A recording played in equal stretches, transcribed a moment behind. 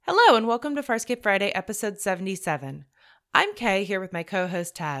Hello and welcome to Farscape Friday, episode 77. I'm Kay, here with my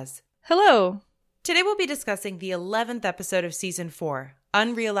co-host Taz. Hello. Today we'll be discussing the 11th episode of Season 4,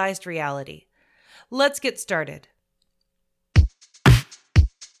 Unrealized Reality. Let's get started.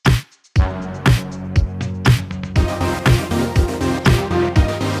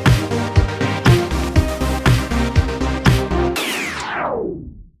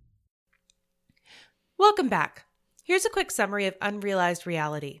 Welcome back. Here's a quick summary of Unrealized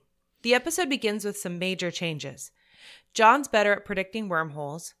Reality. The episode begins with some major changes. John's better at predicting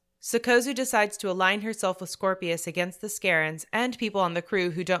wormholes. Sokozu decides to align herself with Scorpius against the Scarans and people on the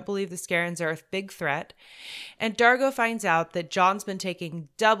crew who don't believe the Scarans are a big threat. And Dargo finds out that John's been taking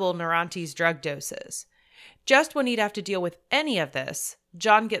double Naranti's drug doses. Just when he'd have to deal with any of this,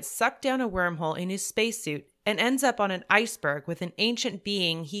 John gets sucked down a wormhole in his spacesuit and ends up on an iceberg with an ancient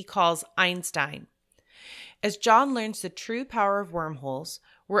being he calls Einstein. As John learns the true power of wormholes,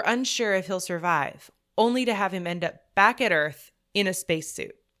 we're unsure if he'll survive, only to have him end up back at Earth in a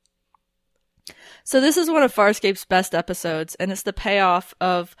spacesuit. So this is one of Farscape's best episodes, and it's the payoff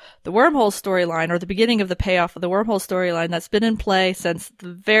of the wormhole storyline, or the beginning of the payoff of the wormhole storyline that's been in play since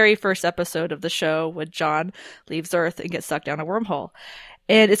the very first episode of the show when John leaves Earth and gets sucked down a wormhole.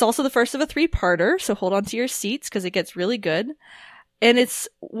 And it's also the first of a three-parter, so hold on to your seats because it gets really good. And it's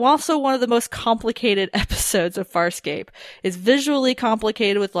also one of the most complicated episodes of Farscape. It's visually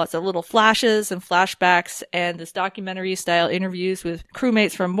complicated with lots of little flashes and flashbacks and this documentary-style interviews with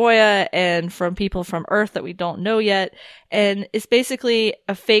crewmates from Moya and from people from Earth that we don't know yet. And it's basically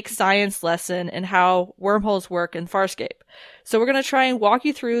a fake science lesson in how wormholes work in Farscape. So we're going to try and walk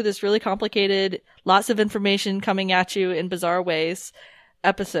you through this really complicated, lots of information coming at you in bizarre ways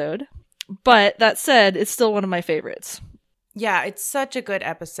episode. But that said, it's still one of my favorites. Yeah, it's such a good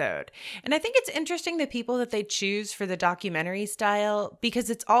episode. And I think it's interesting the people that they choose for the documentary style because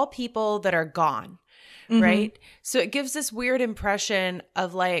it's all people that are gone, right? So it gives this weird impression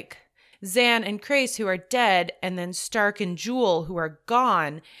of like Zan and Krace who are dead and then Stark and Jewel who are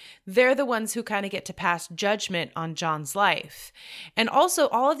gone. They're the ones who kind of get to pass judgment on John's life. And also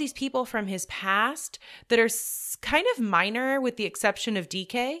all of these people from his past that are kind of minor with the exception of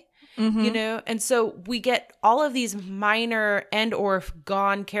DK. You know, and so we get all of these minor and or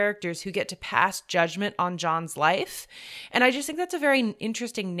gone characters who get to pass judgment on John's life. And I just think that's a very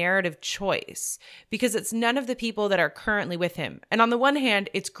interesting narrative choice because it's none of the people that are currently with him. And on the one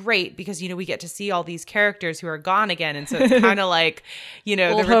hand, it's great because, you know, we get to see all these characters who are gone again. And so it's kind of like, you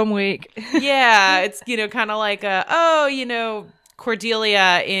know, the home week. Yeah, it's, you know, kind of like,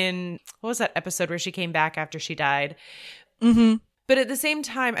 Cordelia in, what was that episode where she came back after she died? But at the same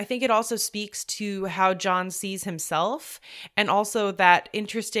time, I think it also speaks to how John sees himself and also that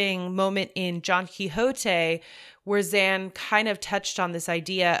interesting moment in Don Quixote where Zan kind of touched on this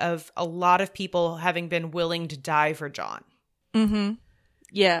idea of a lot of people having been willing to die for John.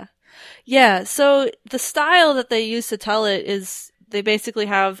 Yeah. Yeah. So the style that they use to tell it is they basically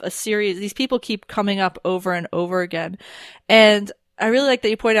have a series. These people keep coming up over and over again. And I really like that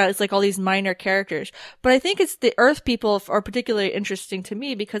you point out it's like all these minor characters, but I think it's the Earth people are particularly interesting to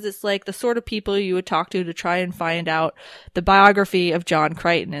me because it's like the sort of people you would talk to try and find out the biography of John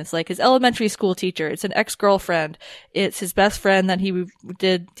Crichton. It's like his elementary school teacher. It's an ex-girlfriend. It's his best friend that he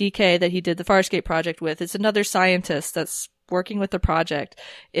did DK that he did the Farscape project with. It's another scientist that's working with the project.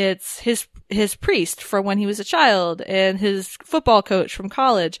 It's his priest from when he was a child and his football coach from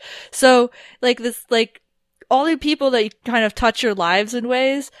college. So like this, like, all the people that you kind of touch your lives in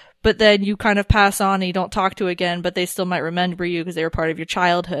ways, but then you kind of pass on and you don't talk to again, but they still might remember you because they were part of your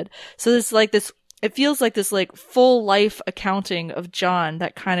childhood. So it's like this, it feels like this like full life accounting of John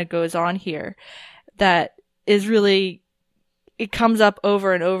that kind of goes on here that is really, it comes up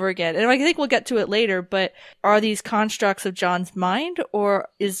over and over again. And I think we'll get to it later, but are these constructs of John's mind or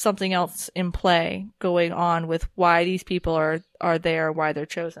is something else in play going on with why these people are there, why they're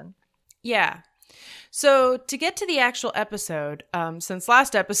chosen? Yeah. So to get to the actual episode, since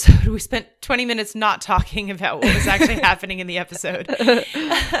last episode, we spent 20 minutes not talking about what was actually happening in the episode.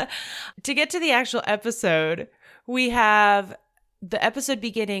 To get to the actual episode, we have the episode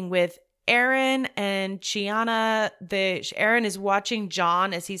beginning with Aaron and Chiana. Aaron is watching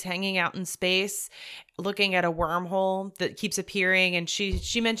John as he's hanging out in space, looking at a wormhole that keeps appearing. And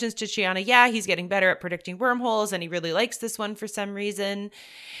she mentions to Chiana, yeah, he's getting better at predicting wormholes and he really likes this one for some reason.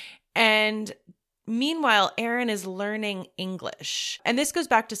 And meanwhile, Aaron is learning English. And this goes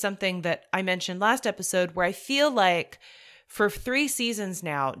back to something that I mentioned last episode where I feel like for 3 seasons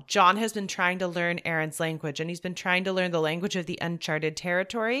now, John has been trying to learn Aaron's language and he's been trying to learn the language of the uncharted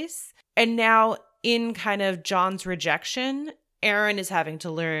territories. And now in kind of John's rejection, Aaron is having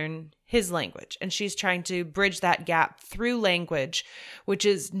to learn his language, and she's trying to bridge that gap through language, which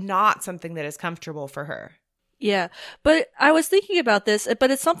is not something that is comfortable for her. Yeah, but I was thinking about this,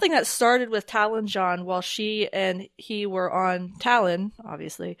 but it's something that started with Talon John while she and he were on Talon,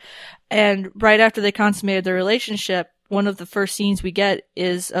 obviously. And right after they consummated their relationship, one of the first scenes we get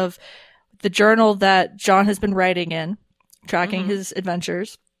is of the journal that John has been writing in, tracking his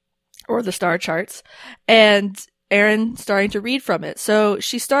adventures, or the star charts, and Aaron starting to read from it. So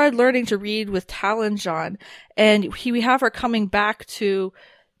she started learning to read with Talon John, and we have her coming back to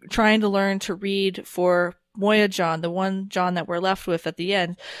trying to learn to read for Moya John, the one John that we're left with at the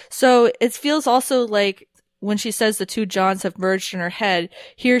end. So it feels also like when she says the two Johns have merged in her head,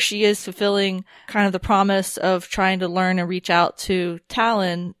 here she is fulfilling kind of the promise of trying to learn and reach out to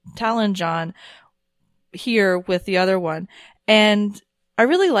Talon John here with the other one. And I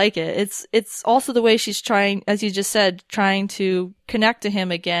really like it. It's also the way she's trying, as you just said, trying to connect to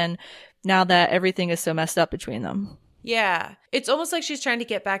him again now that everything is so messed up between them. Yeah. It's almost like she's trying to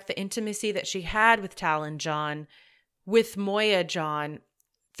get back the intimacy that she had with Talon John, with Moya John,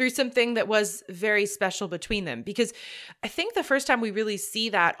 through something that was very special between them. Because I think the first time we really see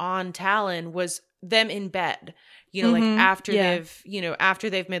that on Talon was them in bed, like after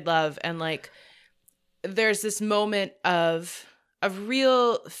they've made love, and like there's this moment of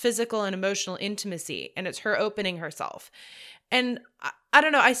real physical and emotional intimacy, and it's her opening herself. And I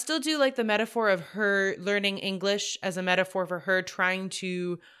don't know, I still do like the metaphor of her learning English as a metaphor for her trying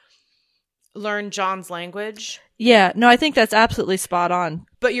to learn John's language. Yeah, no, I think that's absolutely spot on.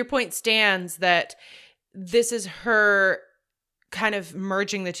 But your point stands that this is her kind of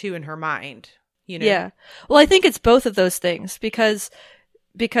merging the two in her mind, Yeah. Well, I think it's both of those things because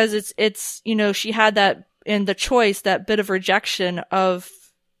it's she had that in the choice, that bit of rejection of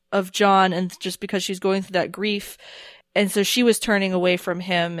John, and just because she's going through that grief. And so she was turning away from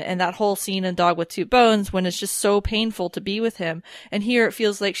him, and that whole scene in Dog with Two Bones when it's just so painful to be with him. And here it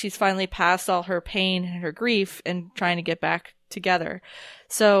feels like she's finally past all her pain and her grief and trying to get back together.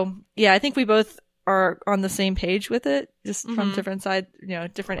 So yeah, I think we both are on the same page with it, just from different sides,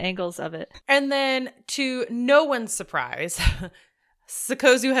 different angles of it. And then to no one's surprise,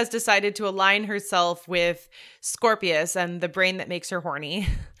 Sikozu has decided to align herself with Scorpius and the brain that makes her horny.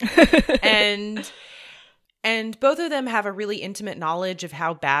 And both of them have a really intimate knowledge of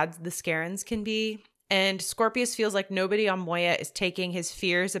how bad the Scarens can be. And Scorpius feels like nobody on Moya is taking his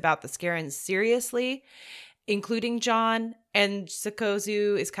fears about the Scarens seriously, including John. And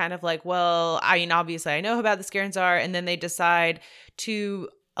Sikozu is kind of like, well, I mean, obviously I know how bad the Scarens are. And then they decide to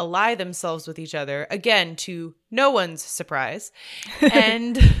ally themselves with each other, again, to no one's surprise.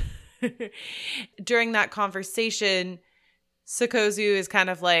 And during that conversation, Sikozu is kind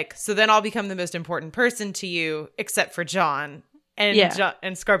of like, so then I'll become the most important person to you, except for John. And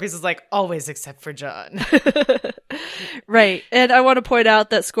and Scorpius is like, always except for John. Right. And I want to point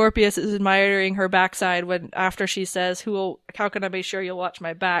out that Scorpius is admiring her backside after she says, how can I be sure you'll watch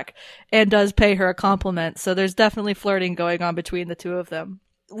my back? And does pay her a compliment. So there's definitely flirting going on between the two of them.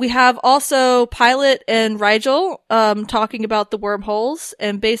 We have also Pilot and Rigel talking about the wormholes,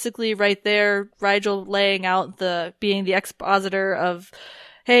 and basically right there, Rigel laying out being the expositor of,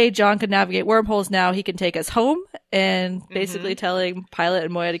 hey, John can navigate wormholes now, he can take us home, and basically telling Pilot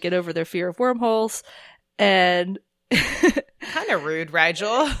and Moya to get over their fear of wormholes. And kind of rude,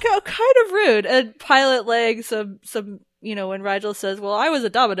 Rigel. Kind of rude. And Pilot laying some when Rigel says, well, I was a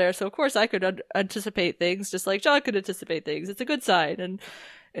Dominator, so of course I could anticipate things, just like John could anticipate things. It's a good sign.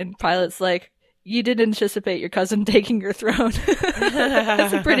 And Pilot's like, you didn't anticipate your cousin taking your throne.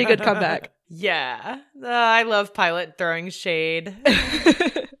 That's a pretty good comeback. Yeah. I love Pilot throwing shade.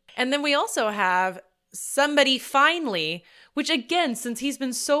 And then we also have somebody finally, which again, since he's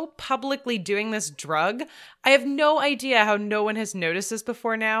been so publicly doing this drug, I have no idea how no one has noticed this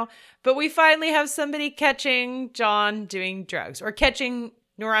before now, but we finally have somebody catching John doing drugs, or catching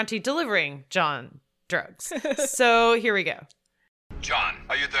Noranti delivering John drugs. So here we go. John,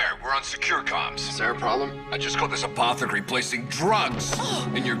 are you there? We're on secure comms. Is there a problem? I just got this apothecary placing drugs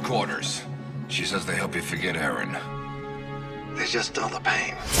in your quarters. She says they help you forget Aaron. They just dull the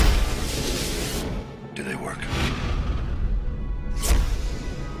pain. Do they work?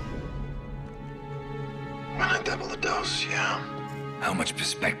 When I double the dose, yeah. How much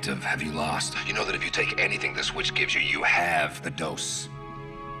perspective have you lost? You know that if you take anything this witch gives you, you have the dose.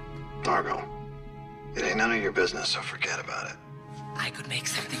 Dargo, it ain't none of your business, so forget about it. I could make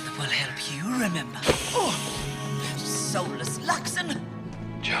something that will help you remember. Soulless Luxon.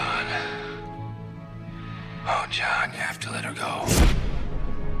 John. Oh, John, you have to let her go.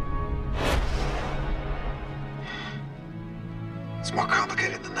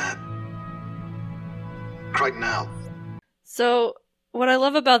 that. Crichton out. So what I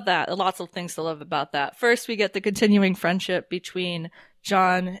love about that, lots of things to love about that. First, we get the continuing friendship between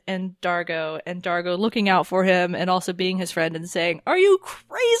John and Dargo looking out for him and also being his friend and saying, "Are you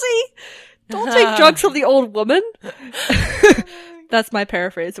crazy? Don't take drugs from the old woman." That's my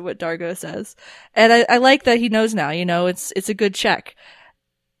paraphrase of what Dargo says. And I like that he knows now, it's a good check.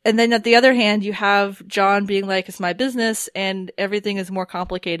 And then at the other hand, you have John being like, "It's my business," and everything is more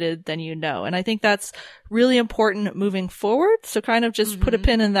complicated than you know. And I think that's really important moving forward. So kind of just put a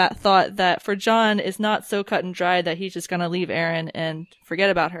pin in that thought that for John, it's not so cut and dry that he's just going to leave Erin and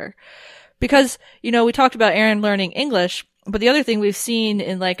forget about her. Because, we talked about Erin learning English, but the other thing we've seen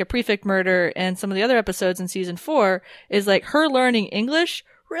in like a prefect murder and some of the other episodes in season 4 is like her learning English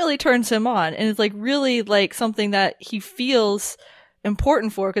really turns him on. And it's like really like something that he feels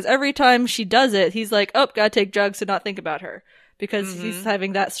important for, because every time she does it, he's like, "Oh, gotta take drugs to not think about her," because he's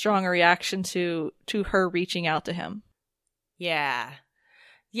having that strong a reaction to her reaching out to him. Yeah,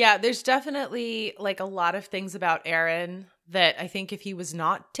 there's definitely like a lot of things about Erin that I think if he was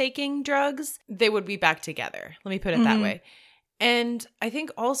not taking drugs, they would be back together. Let me put it that way. And I think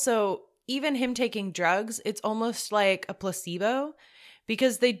also even him taking drugs, it's almost like a placebo,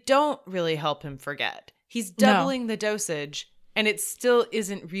 because they don't really help him forget. He's doubling the dosage and it still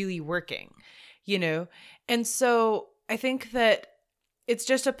isn't really working, And so I think that it's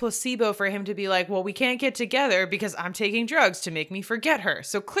just a placebo for him to be like, "Well, we can't get together because I'm taking drugs to make me forget her.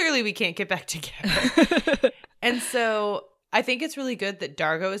 So clearly we can't get back together." And so I think it's really good that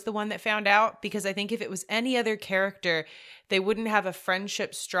Dargo is the one that found out, because I think if it was any other character, they wouldn't have a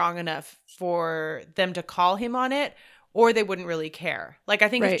friendship strong enough for them to call him on it, or they wouldn't really care. Like, I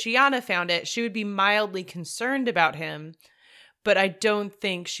think if Gianna found it, she would be mildly concerned about him, but I don't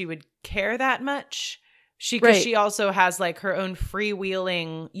think she would care that much. Because she also has like her own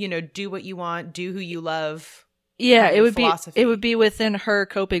freewheeling, do what you want, do who you love. Yeah, it would be within her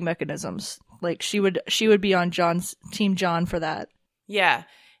coping mechanisms. Like she would be on Team John for that. Yeah.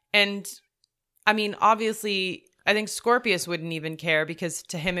 And I mean, obviously, I think Scorpius wouldn't even care, because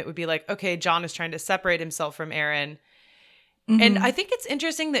to him it would be like, okay, John is trying to separate himself from Erin. And I think it's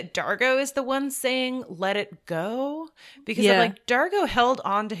interesting that Dargo is the one saying, "Let it go," because like Dargo held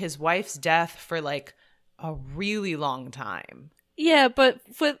on to his wife's death for like a really long time. Yeah, but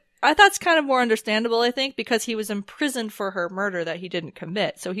that's kind of more understandable, I think, because he was imprisoned for her murder that he didn't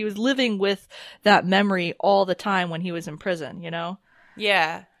commit. So he was living with that memory all the time when he was in prison,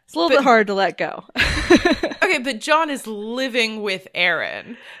 Yeah. It's a little bit hard to let go. Okay, but John is living with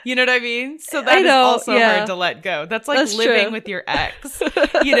Erin. You know what I mean? So that is also hard to let go. That's like living with your ex,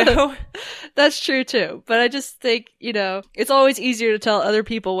 That's true too. But I just think, it's always easier to tell other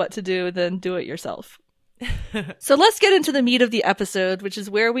people what to do than do it yourself. So let's get into the meat of the episode, which is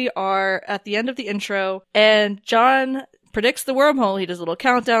where we are at the end of the intro. And John predicts the wormhole. He does a little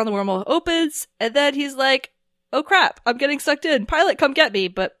countdown. The wormhole opens. And then he's like, "Oh crap, I'm getting sucked in. Pilot, come get me."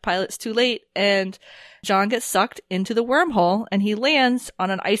 But Pilot's too late. And John gets sucked into the wormhole and he lands on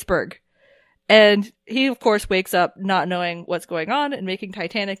an iceberg. And he, of course, wakes up not knowing what's going on and making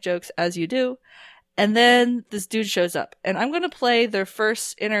Titanic jokes, as you do. And then this dude shows up. And I'm going to play their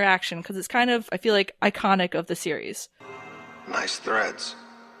first interaction because it's kind of, I feel like, iconic of the series. Nice threads.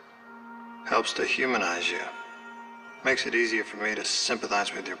 Helps to humanize you. Makes it easier for me to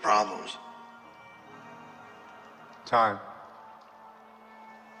sympathize with your problems. Time.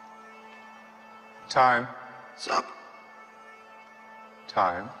 Time. Sup?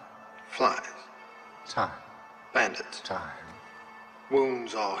 Time. Flies. Time. Bandits. Time.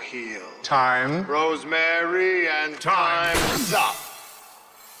 Wounds all healed. Time. Rosemary and time's up.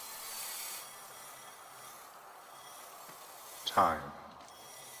 Time.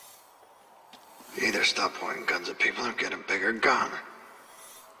 You either stop pointing guns at people or get a bigger gun.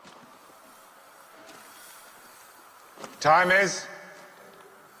 Time is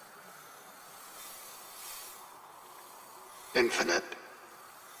infinite.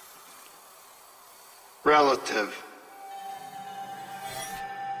 Relative.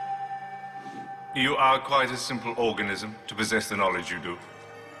 You are quite a simple organism to possess the knowledge you do.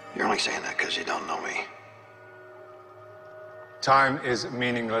 You're only saying that because you don't know me. time is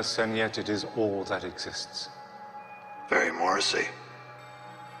meaningless, and yet it is all that exists. Very Morrissey.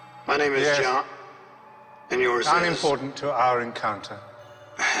 My name is Yes. John. And yours is... Unimportant to our encounter.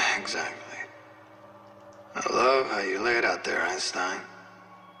 Exactly. I love how you lay it out there, Einstein.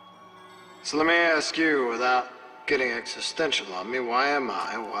 So let me ask you, without getting existential on me, why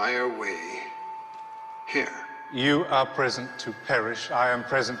are we here? You are present to perish. I am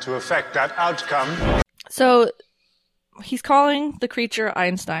present to effect that outcome. So he's calling the creature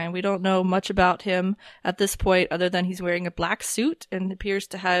Einstein. We don't know much about him at this point other than he's wearing a black suit and appears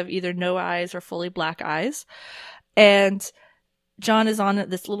to have either no eyes or fully black eyes. And John is on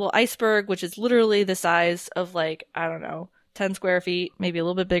this little iceberg, which is literally the size of, like, I don't know, 10 square feet, maybe a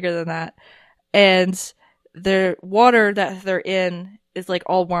little bit bigger than that. And the water that they're in is like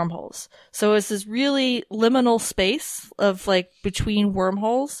all wormholes. So it's this really liminal space of like between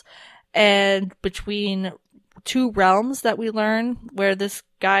wormholes and between two realms that we learn, where this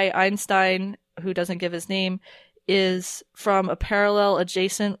guy Einstein, who doesn't give his name, is from a parallel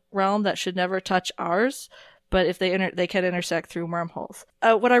adjacent realm that should never touch ours. But if they can intersect through wormholes.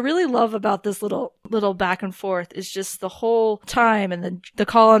 What I really love about this little back and forth is just the whole time and the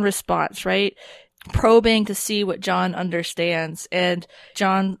call and response, right? Probing to see what John understands. And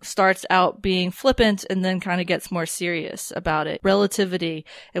John starts out being flippant and then kind of gets more serious about it. Relativity,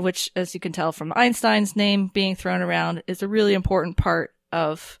 which, as you can tell from Einstein's name being thrown around, is a really important part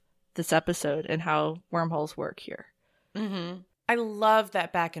of this episode and how wormholes work here. Mm-hmm. I love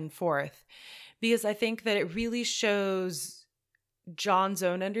that back and forth, because I think that it really shows John's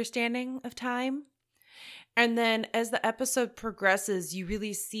own understanding of time. And then as the episode progresses, you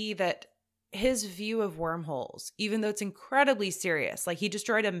really see that his view of wormholes, even though it's incredibly serious, like he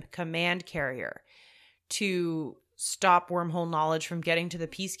destroyed a command carrier to stop wormhole knowledge from getting to the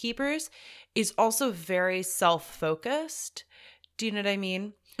peacekeepers, is also very self-focused. Do you know what I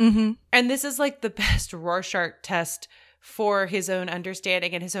mean? Mm-hmm. And this is like the best Rorschach test for his own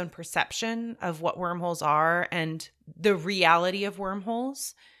understanding and his own perception of what wormholes are and the reality of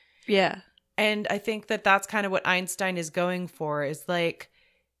wormholes. Yeah. And I think that that's kind of what Einstein is going for, is like,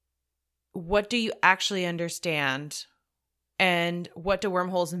 what do you actually understand? And what do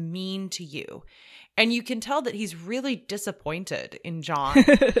wormholes mean to you? And you can tell that he's really disappointed in John.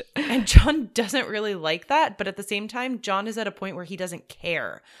 And John doesn't really like that. But at the same time, John is at a point where he doesn't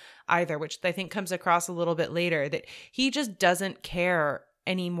care either, which I think comes across a little bit later, that he just doesn't care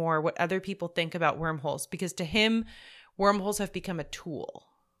anymore what other people think about wormholes, because to him, wormholes have become a tool.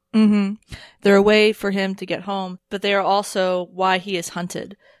 Mm-hmm. They're a way for him to get home, but they are also why he is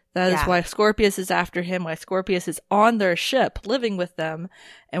hunted. That is why Scorpius is after him, why Scorpius is on their ship living with them,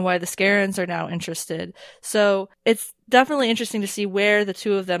 and why the Scarans are now interested. So it's definitely interesting to see where the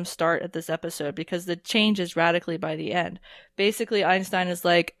two of them start at this episode, because the changes radically by the end. Basically, Einstein is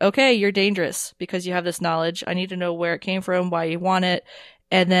like, okay, you're dangerous because you have this knowledge. I need to know where it came from, why you want it,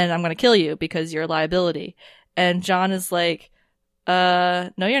 and then I'm going to kill you because you're a liability. And John is like,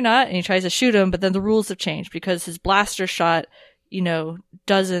 no, you're not. And he tries to shoot him, but then the rules have changed because his blaster shot,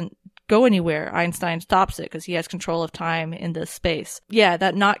 doesn't go anywhere. Einstein stops it because he has control of time in this space. Yeah,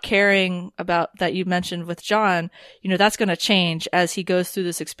 that not caring about that you mentioned with John, that's going to change as he goes through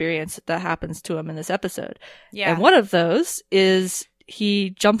this experience that happens to him in this episode. Yeah. And one of those is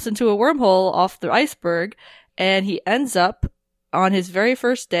he jumps into a wormhole off the iceberg and he ends up on his very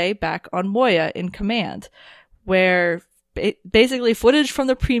first day back on Moya in command, where basically footage from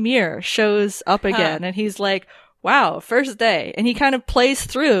the premiere shows up again. And he's like, wow, first day. And he kind of plays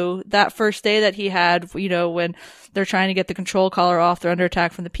through that first day that he had, when they're trying to get the control collar off, they're under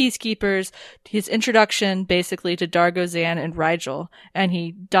attack from the peacekeepers, his introduction basically to Dargozan and Rigel. And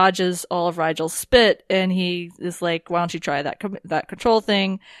he dodges all of Rigel's spit, and he is like, why don't you try that control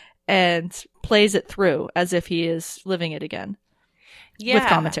thing, and plays it through as if he is living it again. Yeah. With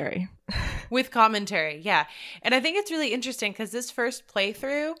commentary. With commentary, yeah. And I think it's really interesting because this first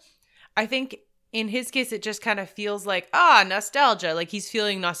playthrough, I think in his case, it just kind of feels like, nostalgia. Like he's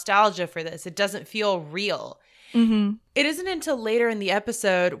feeling nostalgia for this. It doesn't feel real. Mm-hmm. It isn't until later in the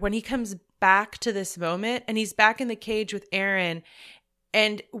episode when he comes back to this moment and he's back in the cage with Aaron.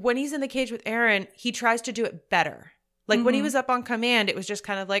 And when he's in the cage with Aaron, he tries to do it better. Like when he was up on command, it was just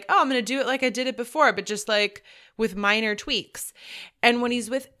kind of like, I'm going to do it like I did it before, but just like with minor tweaks. And when he's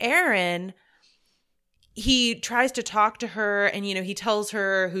with Aaron, he tries to talk to her and, he tells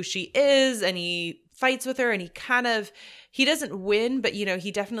her who she is and he fights with her and he doesn't win, but,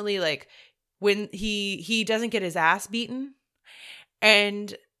 he definitely when he doesn't get his ass beaten.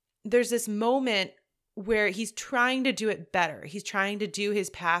 And there's this moment where he's trying to do it better. He's trying to do his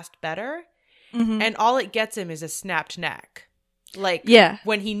past better. Mm-hmm. And all it gets him is a snapped neck.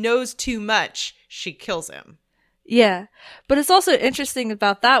 When he knows too much, she kills him. Yeah. But it's also interesting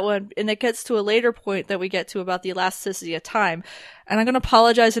about that one, and it gets to a later point that we get to about the elasticity of time. And I'm going to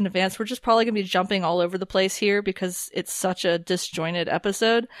apologize in advance. We're just probably going to be jumping all over the place here because it's such a disjointed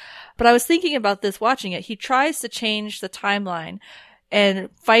episode. But I was thinking about this watching it. He tries to change the timeline and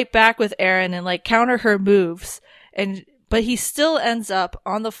fight back with Aaron and counter her moves. And But he still ends up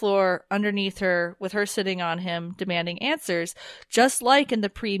on the floor underneath her with her sitting on him demanding answers, just like in the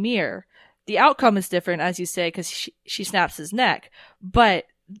premiere. The outcome is different, as you say, because she snaps his neck. But,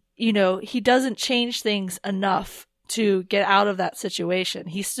 he doesn't change things enough to get out of that situation.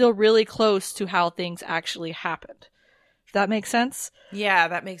 He's still really close to how things actually happened. Does that make sense? Yeah,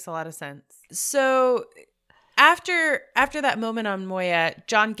 that makes a lot of sense. So after that moment on Moya,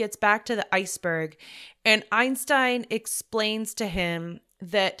 John gets back to the iceberg, and Einstein explains to him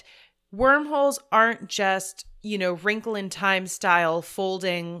that wormholes aren't just, wrinkle in time style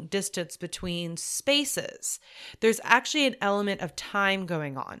folding distance between spaces. There's actually an element of time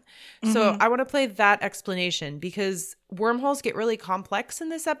going on. Mm-hmm. So I want to play that explanation because wormholes get really complex in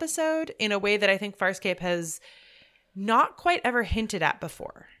this episode in a way that I think Farscape has not quite ever hinted at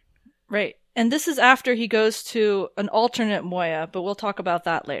before. Right. And this is after he goes to an alternate Moya, but we'll talk about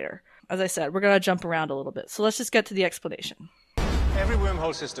that later. As I said, we're going to jump around a little bit. So let's just get to the explanation. Every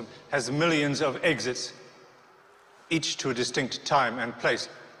wormhole system has millions of exits, each to a distinct time and place.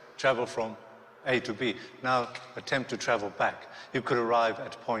 Travel from A to B. Now attempt to travel back. You could arrive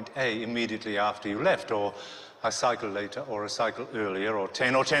at point A immediately after you left, or a cycle later, or a cycle earlier, or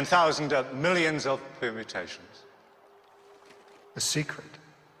 10 or 10,000, millions of permutations. The secret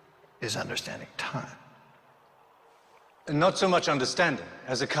is understanding time. Not so much understanding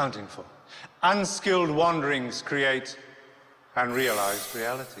as accounting for. Unskilled wanderings create unrealized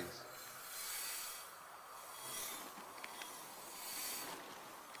realities.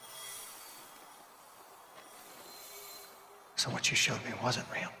 So what you showed me wasn't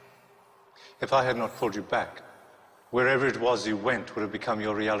real. If I had not pulled you back, wherever it was you went would have become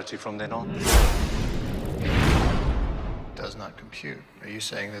your reality from then on. Does not compute. Are you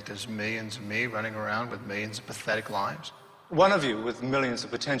saying that there's millions of me running around with millions of pathetic lives? One of you with millions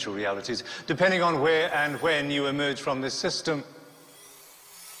of potential realities, depending on where and when you emerge from this system.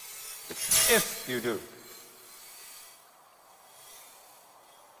 If you do.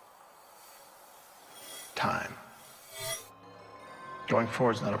 Time. Going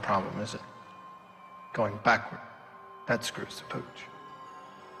forward's not a problem, is it? Going backward, that screws the pooch.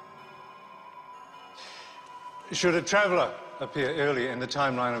 Should a traveler appear earlier in the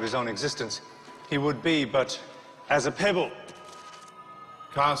timeline of his own existence, he would be but as a pebble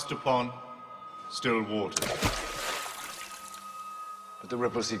Cast upon still water. But the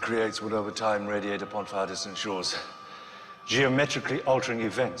ripples he creates would over time radiate upon far distant shores, geometrically altering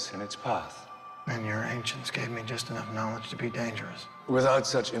events in its path. And your ancients gave me just enough knowledge to be dangerous. Without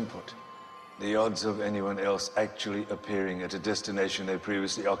such input, the odds of anyone else actually appearing at a destination they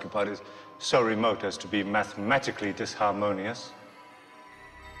previously occupied is so remote as to be mathematically disharmonious.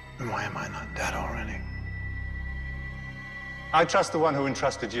 And why am I not dead already? I trust the one who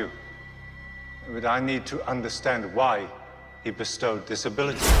entrusted you, but I need to understand why he bestowed this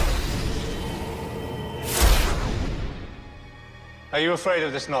ability. Are you afraid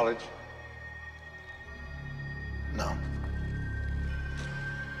of this knowledge? No.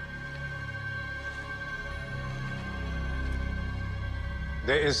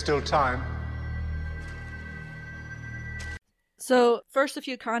 There is still time. So first, a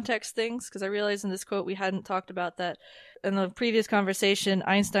few context things, because I realized in this quote we hadn't talked about that. In the previous conversation,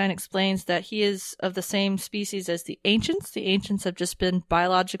 Einstein explains that he is of the same species as the ancients. The ancients have just been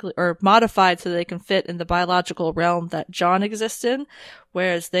biologically or modified so they can fit in the biological realm that John exists in,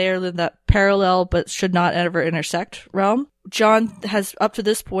 whereas they are in that parallel but should not ever intersect realm. John has, up to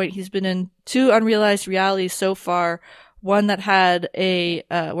this point, he's been in 2 unrealized realities so far. One that had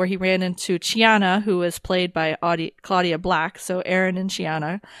where he ran into Chiana, who was played by Claudia Black, so Aaron and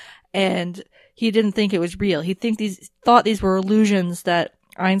Chiana, and he didn't think it was real. He thought these were illusions that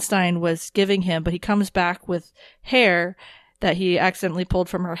Einstein was giving him, but he comes back with hair that he accidentally pulled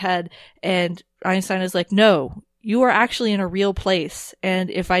from her head, and Einstein is like, no, you are actually in a real place,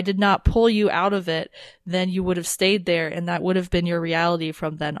 and if I did not pull you out of it, then you would have stayed there, and that would have been your reality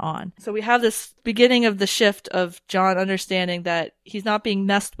from then on. So we have this beginning of the shift of John understanding that he's not being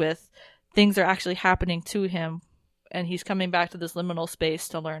messed with, things are actually happening to him, and he's coming back to this liminal space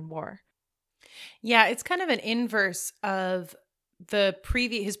to learn more. Yeah, it's kind of an inverse of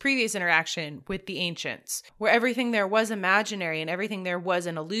his previous interaction with the ancients, where everything there was imaginary and everything there was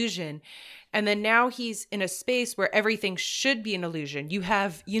an illusion. And then now he's in a space where everything should be an illusion. You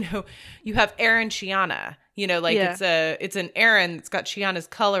have Aaron Chiana, it's an Aaron that's got Chiana's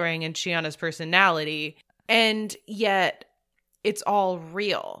coloring and Chiana's personality, and yet it's all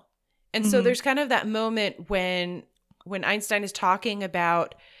real. And so there's kind of that moment when Einstein is talking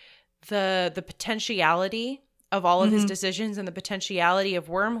about the potentiality of all of his decisions and the potentiality of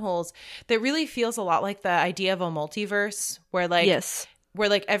wormholes that really feels a lot like the idea of a multiverse where like Yes. where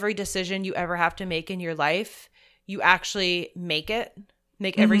like every decision you ever have to make in your life, you actually make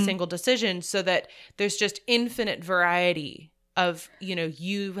every single decision so that there's just infinite variety of, you know,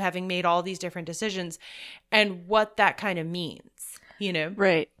 you having made all these different decisions and what that kind of means, you know?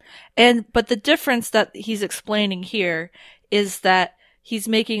 Right. But the difference that he's explaining here is that he's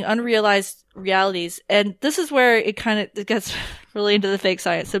making unrealized realities. And this is where it gets really into the fake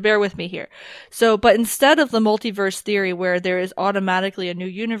science. So bear with me here. But instead of the multiverse theory where there is automatically a new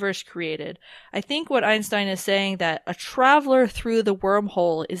universe created, I think what Einstein is saying that a traveler through the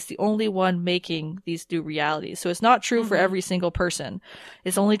wormhole is the only one making these new realities. So it's not true for every single person.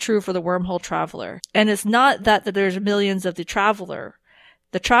 It's only true for the wormhole traveler. And it's not that there's millions of the traveler.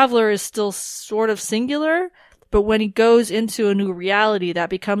 The traveler is still sort of singular, but when he goes into a new reality, that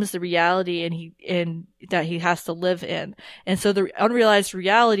becomes the reality and that he has to live in. And so the unrealized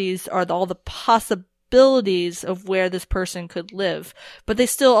realities are all the possibilities of where this person could live. But they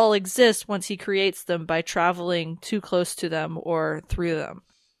still all exist once he creates them by traveling too close to them or through them.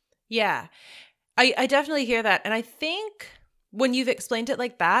 Yeah, I definitely hear that. And I think when you've explained it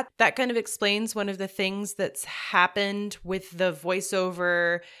like that, that kind of explains one of the things that's happened with the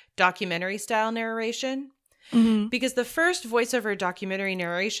voiceover documentary style narration. Because the first voiceover documentary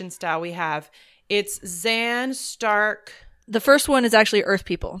narration style we have, it's Zan, Stark. The first one is actually Earth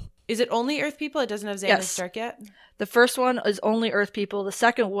People. Is it only Earth People? It doesn't have Zan and Stark yet? The first one is only Earth People. The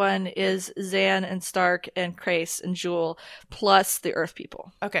second one is Zan and Stark and Krace and Jewel plus the Earth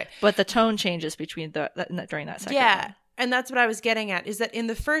People. Okay. But the tone changes between during that second one. And that's what I was getting at, is that in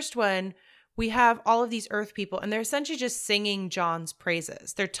the first one, we have all of these Earth people, and they're essentially just singing John's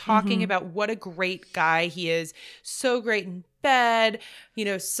praises. They're talking about what a great guy he is, so great in bed, you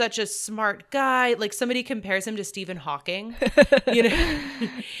know, such a smart guy. Like somebody compares him to Stephen Hawking, you know?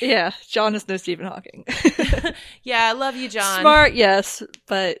 Yeah, John is no Stephen Hawking. Yeah, I love you, John. Smart, yes,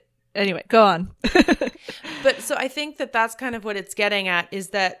 but anyway, go on. But so I think that that's kind of what it's getting at,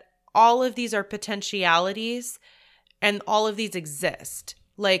 is that all of these are potentialities and all of these exist.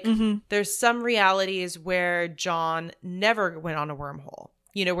 Like, there's some realities where John never went on a wormhole,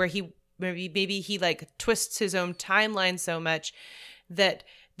 you know, where he maybe he like twists his own timeline so much that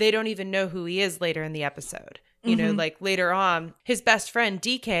they don't even know who he is later in the episode. You know, like later on, his best friend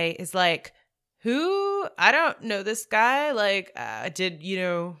DK is like, who? I don't know this guy. Like,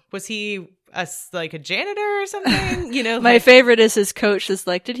 was he like a janitor or something? You know, my favorite is his coach is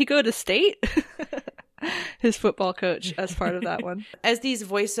like, did he go to state? His football coach as part of that one. As these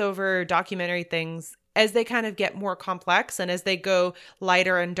voiceover documentary things, as they kind of get more complex and as they go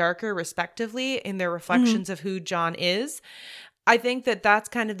lighter and darker respectively in their reflections of who John is, I think that that's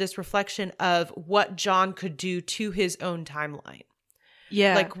kind of this reflection of what John could do to his own timeline.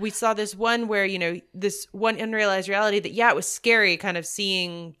 Yeah. Like we saw this one where, you know, this one unrealized reality that, yeah, it was scary kind of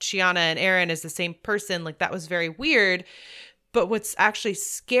seeing Chiana and Aaron as the same person. Like that was very weird. But what's actually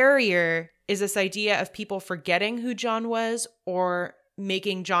scarier is this idea of people forgetting who John was or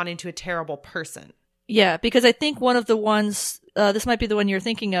making John into a terrible person. Yeah, because I think one of the ones, this might be the one you're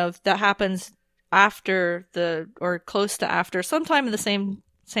thinking of, that happens after or close to after, sometime in the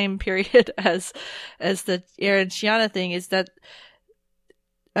same period as the Aaron Chiana thing, is that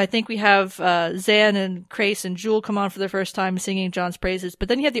I think we have Zan and Krace and Jewel come on for the first time singing John's praises, but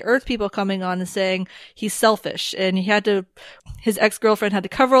then you have the Earth people coming on and saying he's selfish and his ex-girlfriend had to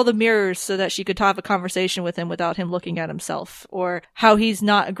cover all the mirrors so that she could have a conversation with him without him looking at himself, or how he's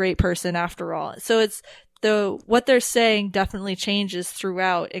not a great person after all. So it's what they're saying definitely changes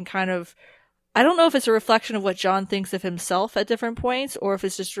throughout, and kind of, I don't know if it's a reflection of what John thinks of himself at different points, or if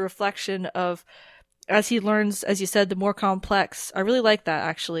it's just a reflection of, as he learns, as you said, the more complex. I really like that,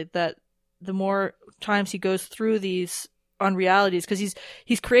 actually, that the more times he goes through these unrealities, because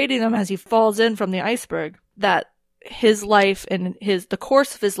he's creating them as he falls in from the iceberg, that his life and the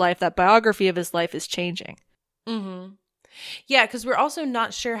course of his life, that biography of his life is changing. Mm-hmm. Yeah, because we're also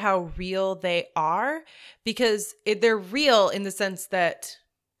not sure how real they are, because they're real in the sense that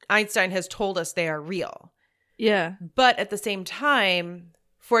Einstein has told us they are real. Yeah. But at the same time,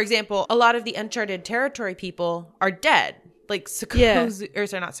 for example, a lot of the uncharted territory people are dead. Like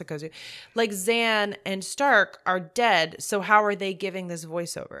like Zan and Stark are dead. So how are they giving this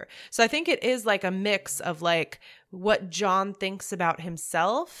voiceover? So I think it is like a mix of like what John thinks about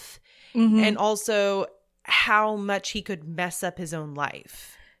himself and also how much he could mess up his own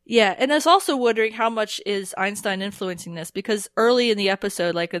life. Yeah, and I was also wondering how much is Einstein influencing this, because early in the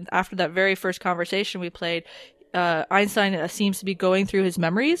episode, like after that very first conversation we played, Einstein seems to be going through his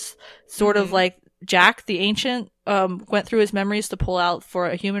memories, sort of like Jack, the Ancient, went through his memories to pull out for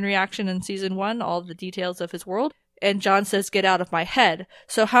a human reaction in season 1, all the details of his world. And John says, "Get out of my head."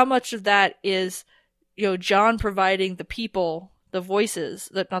 So how much of that is, John providing the people, the voices,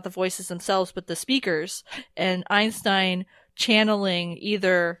 not the voices themselves, but the speakers, and Einstein channeling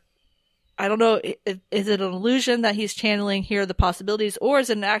either, I don't know, is it an illusion that he's channeling here the possibilities, or is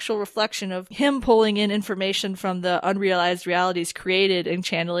it an actual reflection of him pulling in information from the unrealized realities created and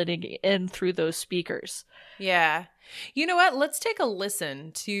channeling in through those speakers? Yeah. You know what? Let's take a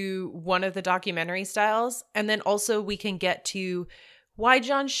listen to one of the documentary styles, and then also we can get to why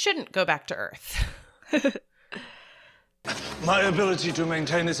John shouldn't go back to Earth. My ability to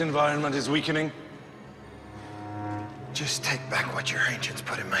maintain this environment is weakening. Just take back what your ancients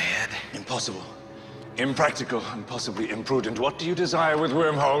put in my head. Impossible. Impractical and possibly imprudent. What do you desire with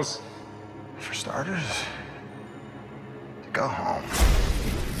wormholes? For starters, to go home.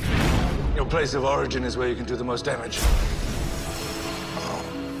 Your place of origin is where you can do the most damage.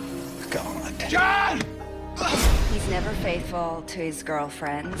 Oh, God. John! He's never faithful to his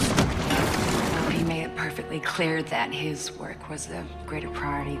girlfriends. He made it perfectly clear that his work was a greater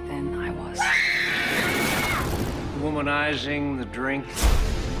priority than I was. Womanizing, the drink,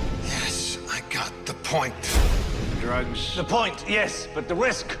 Yes, I got the point. drugs. The point, yes, but the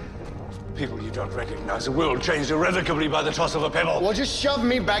risk. People you don't recognize. The world changed irrevocably by the toss of a pebble. Well, just shove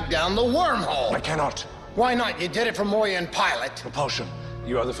me back down the wormhole. I cannot. Why not? You did it for Moya and Pilot. Propulsion.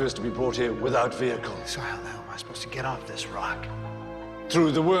 You are the first to be brought here without vehicle. So how the hell am I supposed to get off this rock?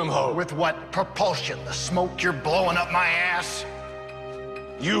 Through the wormhole. With what propulsion? The smoke you're blowing up my ass?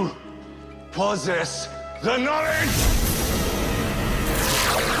 You possess the knowledge!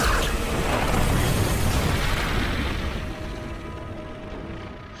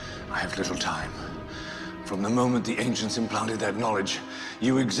 I have little time. From the moment the ancients implanted that knowledge,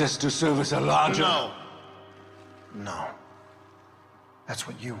 you exist to service a larger... No. No. That's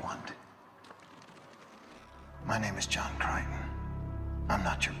what you want. My name is John Crichton. I'm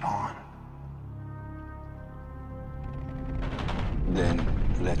not your pawn.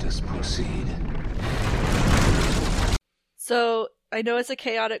 Then let us proceed. So I know it's a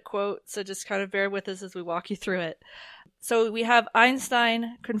chaotic quote, so just kind of bear with us as we walk you through it. So we have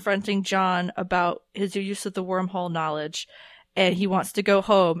Einstein confronting John about his use of the wormhole knowledge, and he wants to go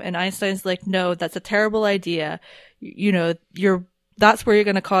home. And Einstein's like, "No, that's a terrible idea. That's where you're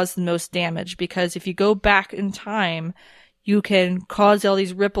going to cause the most damage, because if you go back in time, you can cause all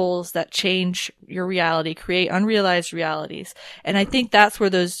these ripples that change your reality, create unrealized realities." And I think that's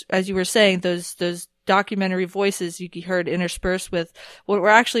where those, as you were saying, those documentary voices you heard interspersed with what were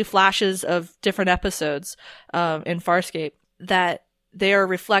actually flashes of different episodes in Farscape, that they are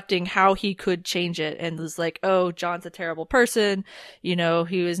reflecting how he could change it, and was like, "Oh, John's a terrible person, he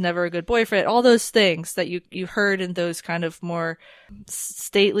was never a good boyfriend," all those things that you heard in those kind of more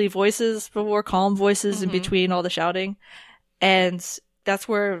stately voices before, calm voices in between all the shouting. And that's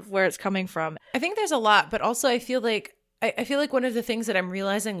where it's coming from. I think there's a lot, but also I feel like one of the things that I'm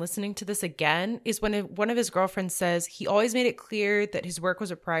realizing listening to this again is when one of his girlfriends says he always made it clear that his work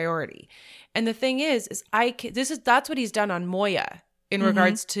was a priority. And the thing is that's what he's done on Moya in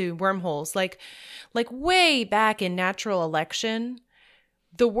regards to wormholes. Like way back in Natural Election,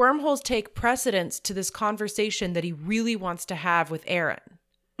 the wormholes take precedence to this conversation that he really wants to have with Aaron.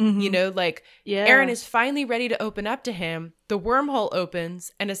 Aaron is finally ready to open up to him. The wormhole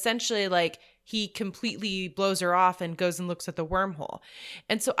opens, and essentially he completely blows her off and goes and looks at the wormhole.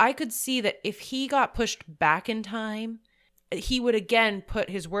 And so I could see that if he got pushed back in time, he would again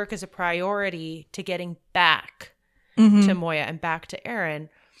put his work as a priority to getting back to Moya and back to Aaron.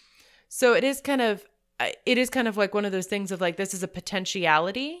 So it is kind of like one of those things of like, this is a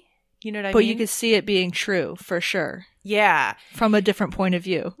potentiality. You know what I mean? But you could see it being true for sure. Yeah. From a different point of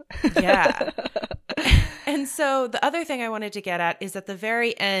view. Yeah. And so the other thing I wanted to get at is at the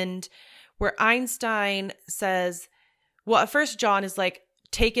very end where Einstein says, well, at first John is like,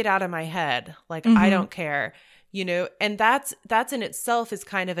 "Take it out of my head. I don't care." And that's in itself is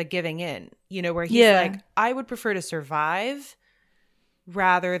kind of a giving in, where he's like, "I would prefer to survive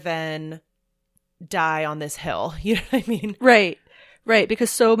rather than die on this hill." You know what I mean? Right, because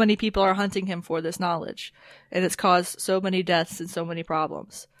so many people are hunting him for this knowledge, and it's caused so many deaths and so many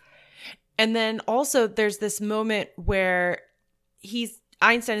problems. And then also there's this moment where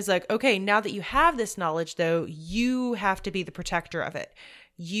Einstein is like, "Okay, now that you have this knowledge, though, you have to be the protector of it.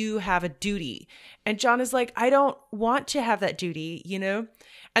 You have a duty." And John is like, "I don't want to have that duty,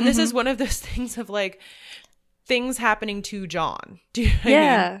 And this is one of those things of things happening to John. Do you know what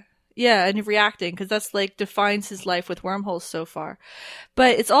I mean? Yeah, and reacting, because that's like defines his life with wormholes so far.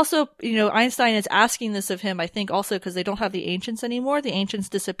 But it's also, Einstein is asking this of him, I think also because they don't have the ancients anymore. The ancients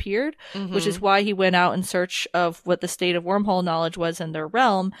disappeared, which is why he went out in search of what the state of wormhole knowledge was in their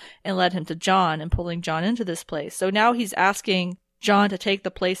realm and led him to John and pulling John into this place. So now he's asking John to take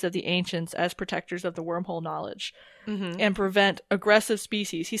the place of the ancients as protectors of the wormhole knowledge and prevent aggressive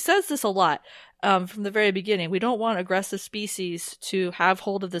species. He says this a lot from the very beginning. We don't want aggressive species to have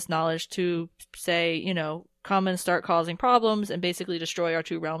hold of this knowledge to say, come and start causing problems and basically destroy our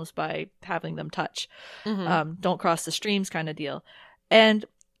two realms by having them touch. Don't cross the streams kind of deal. And,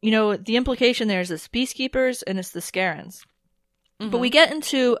 the implication there is it's peacekeepers and it's the Scarens. But we get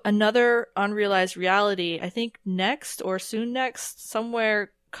into another unrealized reality, I think next or soon next,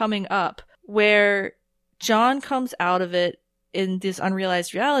 somewhere coming up, where John comes out of it in this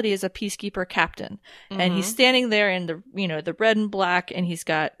unrealized reality as a peacekeeper captain. And he's standing there in the red and black, and he's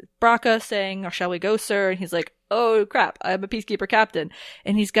got Braca saying, "Shall we go, sir?" And he's like, "Oh crap, I'm a peacekeeper captain."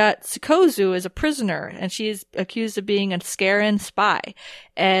 And he's got Sukozu as a prisoner, and she's accused of being a Scaran spy.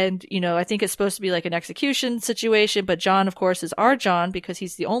 And, I think it's supposed to be like an execution situation, but John, of course, is our John because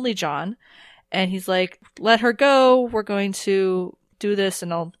he's the only John. And he's like, "Let her go. We're going to do this,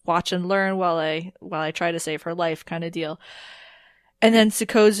 and I'll watch and learn while I try to save her life," kind of deal. And then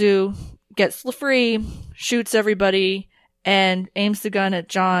Sukozu gets free, shoots everybody, and aims the gun at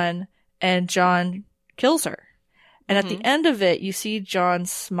John, and John kills her. And at the end of it, you see John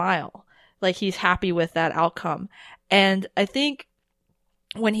smile, like he's happy with that outcome. And I think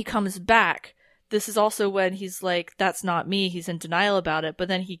when he comes back, this is also when he's like, "That's not me." He's in denial about it, but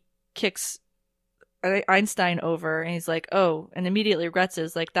then he kicks Einstein over, and he's like, "Oh," and immediately regrets it.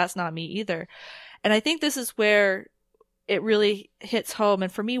 It's like, "That's not me either." And I think this is where it really hits home.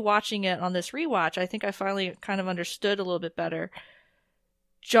 And for me, watching it on this rewatch, I think I finally kind of understood a little bit better.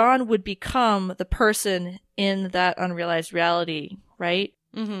 John would become the person in that unrealized reality, right?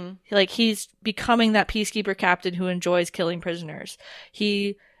 Like he's becoming that peacekeeper captain who enjoys killing prisoners.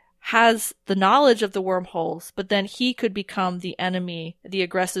 He has the knowledge of the wormholes, but then he could become the enemy, the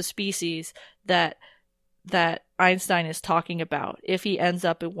aggressive species that Einstein is talking about if he ends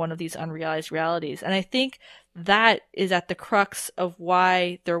up in one of these unrealized realities. And I think that is at the crux of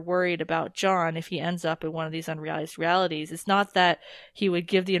why they're worried about John if he ends up in one of these unrealized realities. It's not that he would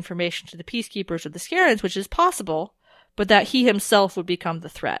give the information to the peacekeepers or the Scarens, which is possible, but that he himself would become the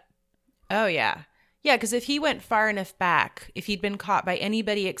threat. Oh, yeah. Yeah, because if he went far enough back, if he'd been caught by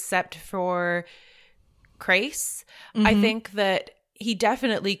anybody except for Crace, I think that he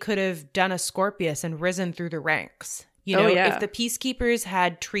definitely could have done a Scorpius and risen through the ranks. If the peacekeepers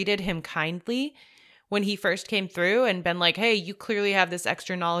had treated him kindly when he first came through and been like, "Hey, you clearly have this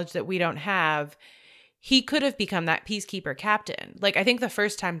extra knowledge that we don't have," he could have become that peacekeeper captain. Like, I think the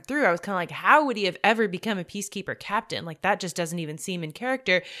first time through, I was kind of like, how would he have ever become a peacekeeper captain? Like, that just doesn't even seem in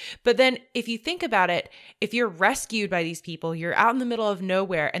character. But then if you think about it, if you're rescued by these people, you're out in the middle of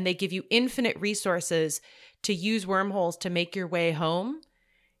nowhere, and they give you infinite resources to use wormholes to make your way home.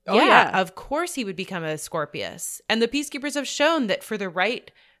 Of course he would become a Scorpius. And the peacekeepers have shown that for the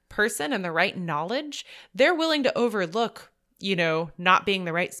right person and the right knowledge, they're willing to overlook, not being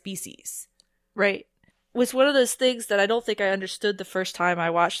the right species. Right. It was one of those things that I don't think I understood the first time I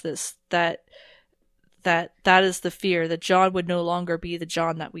watched this, that is the fear, that John would no longer be the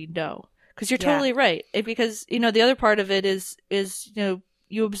John that we know. Because you're totally right. Because, the other part of it is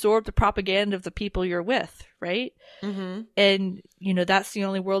you absorb the propaganda of the people you're with, right? And, that's the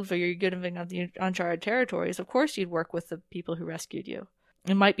only worldview you're getting on the uncharted territories. Of course you'd work with the people who rescued you.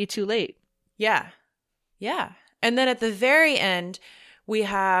 It might be too late. Yeah. Yeah. And then at the very end, we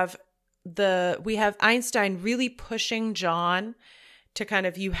have Einstein really pushing John to kind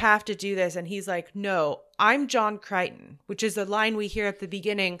of, "You have to do this." And he's like, "No, I'm John Crichton," which is a line we hear at the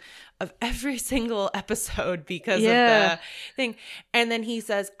beginning of every single episode because of the thing. And then he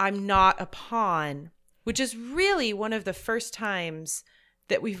says, "I'm not a pawn," which is really one of the first times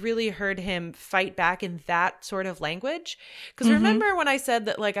that we've really heard him fight back in that sort of language. Because remember when I said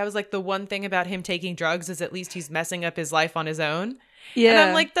that, like, I was like, the one thing about him taking drugs is at least he's messing up his life on his own. Yeah. And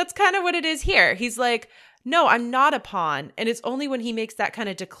I'm like, that's kind of what it is here. He's like, "No, I'm not a pawn." And it's only when he makes that kind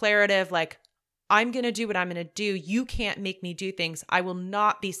of declarative, like, "I'm going to do what I'm going to do. You can't make me do things. I will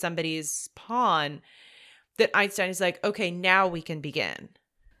not be somebody's pawn," that Einstein is like, "Okay, now we can begin."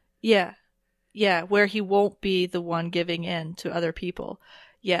 Yeah. Yeah, where he won't be the one giving in to other people.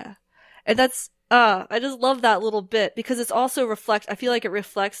 Yeah. And that's, I just love that little bit because it's also I feel like it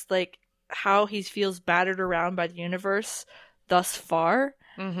reflects like how he feels battered around by the universe thus far.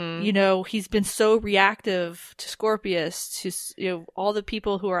 You know, he's been so reactive to Scorpius, to all the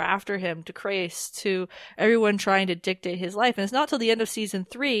people who are after him, to Crais, to everyone trying to dictate his life. And it's not till the end of season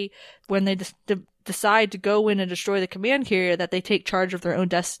 3 when they decide to go in and destroy the command carrier that they take charge of their own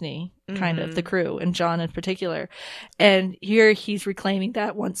destiny, kind of, the crew, and John in particular. And here he's reclaiming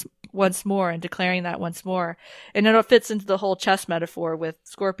that once more and declaring that once more. And then it fits into the whole chess metaphor with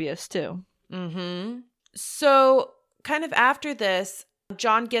Scorpius too. So kind of after this,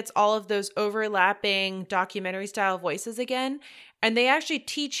 John gets all of those overlapping documentary style voices again, and they actually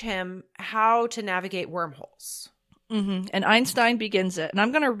teach him how to navigate wormholes. And Einstein begins it. And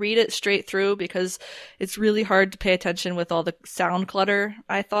I'm going to read it straight through because it's really hard to pay attention with all the sound clutter,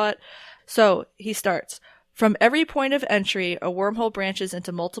 I thought. So he starts. From every point of entry, a wormhole branches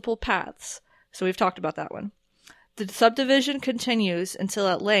into multiple paths. So we've talked about that one. The subdivision continues until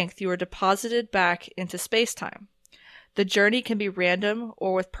at length you are deposited back into space-time. The journey can be random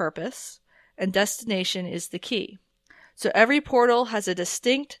or with purpose, and destination is the key. So every portal has a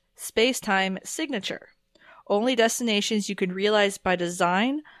distinct space-time signature. Only destinations you can realize by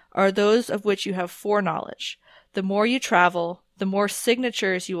design are those of which you have foreknowledge. The more you travel, the more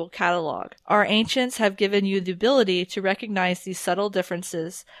signatures you will catalog. Our ancients have given you the ability to recognize these subtle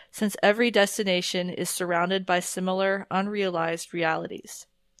differences, since every destination is surrounded by similar, unrealized realities.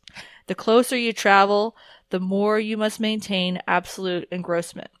 The closer you travel, the more you must maintain absolute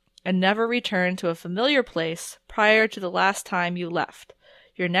engrossment, and never return to a familiar place prior to the last time you left.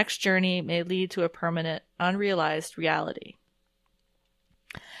 Your next journey may lead to a permanent, unrealized reality.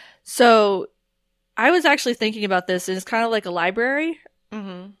 So, I was actually thinking about this, and it's kind of like a library.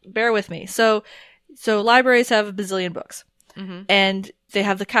 Bear with me. So libraries have a bazillion books, and they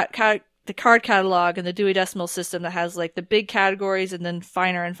have the card catalog and the Dewey Decimal System that has like the big categories and then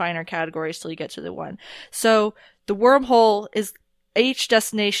finer and finer categories till you get to the one. So the wormhole is, each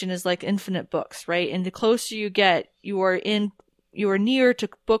destination is like infinite books, right? And the closer you get, you are near to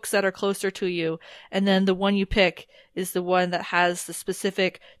books that are closer to you, and then the one you pick is the one that has the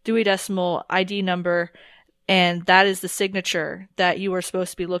specific Dewey Decimal ID number, and that is the signature that you are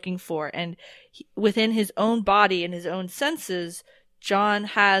supposed to be looking for. And within his own body and his own senses, John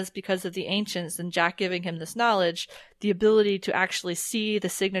has, because of the ancients and Jack giving him this knowledge, the ability to actually see the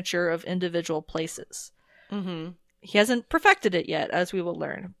signature of individual places. He hasn't perfected it yet, as we will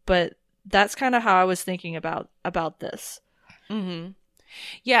learn, but that's kind of how I was thinking about this.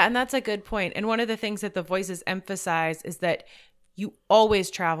 Yeah, and that's a good point. And one of the things that the voices emphasize is that you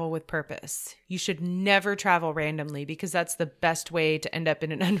always travel with purpose. You should never travel randomly, because that's the best way to end up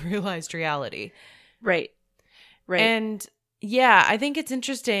in an unrealized reality. Right. And yeah, I think it's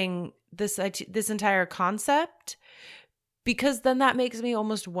interesting, this entire concept, because then that makes me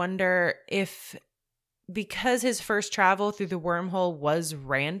almost wonder if, because his first travel through the wormhole was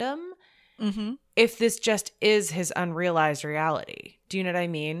random, if this just is his unrealized reality. Do you know what I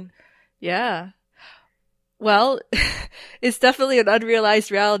mean? Yeah. Well, it's definitely an unrealized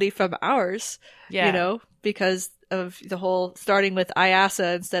reality from ours, Yeah. you know, because of the whole starting with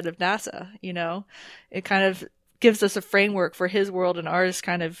IASA instead of NASA, you know. It kind of gives us a framework for his world and ours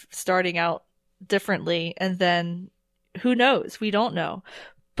kind of starting out differently. And then who knows? We don't know.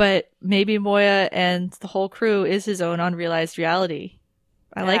 But maybe Moya and the whole crew is his own unrealized reality.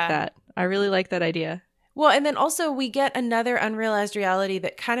 I like that. I really like that idea. Well, and then also we get another unrealized reality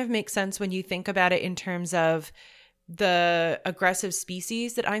that kind of makes sense when you think about it in terms of the aggressive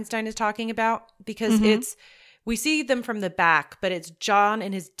species that Einstein is talking about, because we see them from the back, but it's John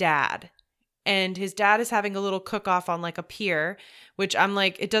and his dad. And his dad is having a little cook-off on like a pier, which I'm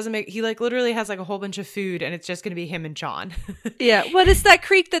like, it doesn't make, he like literally has like a whole bunch of food and it's just going to be him and John. Yeah. What is that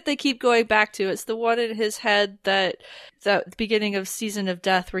creek that they keep going back to? It's the one in his head that the beginning of Season of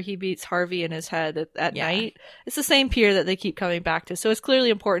Death where he beats Harvey in his head at night. It's the same pier that they keep coming back to. So it's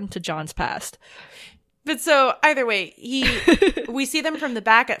clearly important to John's past. But so either way, we see them from the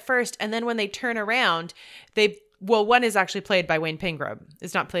back at first. And then when they turn around, one is actually played by Wayne Pingrove.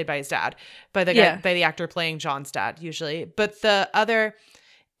 It's not played by his dad, by the guy, by the actor playing John's dad usually. But the other,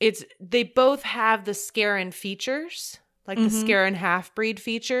 they both have the Scarran features, like the Scarran half-breed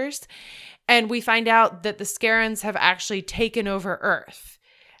features. And we find out that the Scarrans have actually taken over Earth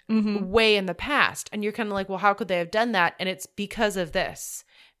way in the past. And you're kind of like, well, how could they have done that? And it's because of this.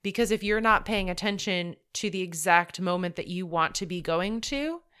 Because if you're not paying attention to the exact moment that you want to be going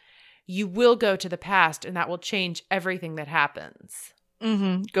to, you will go to the past, and that will change everything that happens.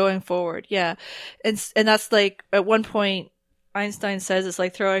 Going forward, yeah. And that's like, at one point, Einstein says it's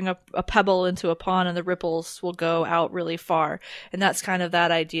like throwing a pebble into a pond and the ripples will go out really far. And that's kind of that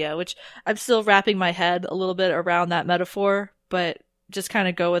idea, which I'm still wrapping my head a little bit around that metaphor, but just kind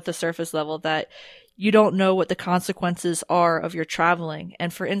of go with the surface level that you don't know what the consequences are of your traveling.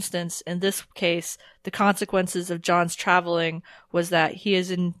 And for instance, in this case, the consequences of John's traveling was that he is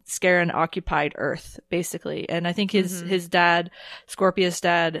in Scaran occupied Earth, basically. And I think his dad, Scorpius'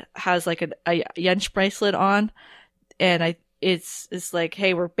 dad, has like a Yench bracelet on. And it's like,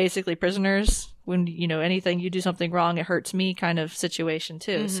 hey, we're basically prisoners. When, anything, you do something wrong, it hurts me kind of situation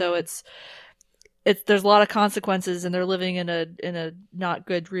too. So there's a lot of consequences, and they're living in a not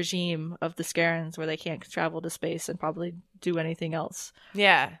good regime of the Scarans where they can't travel to space and probably do anything else.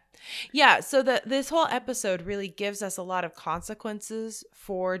 Yeah. So this whole episode really gives us a lot of consequences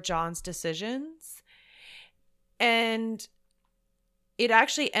for John's decisions, and it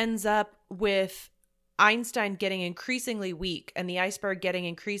actually ends up with Einstein getting increasingly weak and the iceberg getting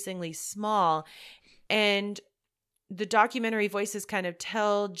increasingly small, and the documentary voices kind of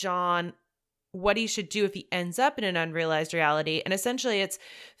tell John what he should do if he ends up in an unrealized reality. And essentially it's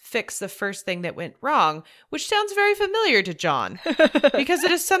fix the first thing that went wrong, which sounds very familiar to John because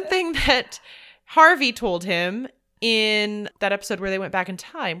it is something that Harvey told him in that episode where they went back in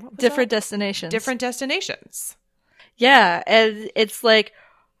time. Different destinations. Different destinations. Yeah. And it's like,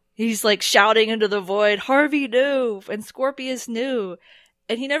 he's like shouting into the void, Harvey knew and Scorpius knew.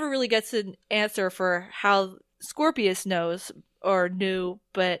 And he never really gets an answer for how Scorpius knows or knew,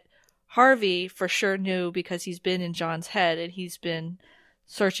 but Harvey for sure knew because he's been in John's head and he's been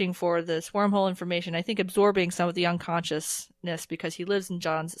searching for this wormhole information, I think absorbing some of the unconsciousness because he lives in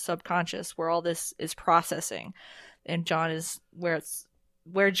John's subconscious where all this is processing, and John is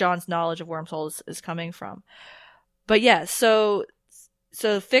where John's knowledge of wormholes is coming from. But yeah, so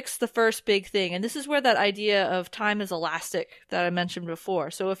fix the first big thing. And this is where that idea of time is elastic that I mentioned before.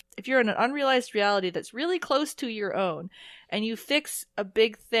 So if you're in an unrealized reality that's really close to your own and you fix a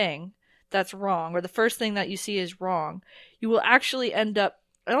big thing that's wrong, or the first thing that you see is wrong, you will actually end up,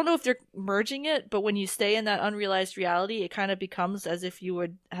 I don't know if they're merging it, but when you stay in that unrealized reality, it kind of becomes as if you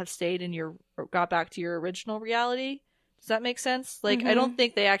would have stayed or got back to your original reality. Does that make sense? Like, I don't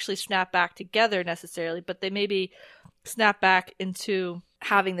think they actually snap back together necessarily, but they maybe snap back into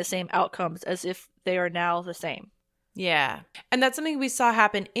having the same outcomes as if they are now the same. Yeah. And that's something we saw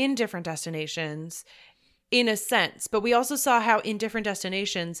happen in different destinations in a sense, but we also saw how in different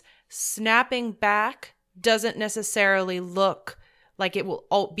destinations, snapping back doesn't necessarily look like it will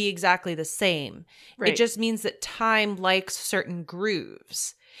all be exactly the same. Right. It just means that time likes certain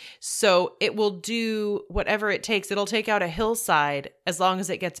grooves. So it will do whatever it takes. It'll take out a hillside as long as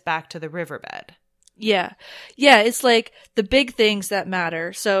it gets back to the riverbed. Yeah. Yeah, it's like the big things that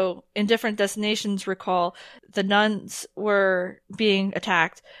matter. So in different destinations, recall, the nuns were being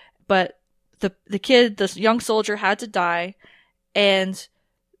attacked, but the young soldier had to die, and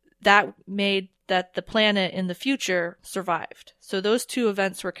that made that the planet in the future survived. So those two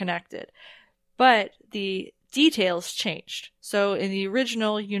events were connected. But the details changed. So in the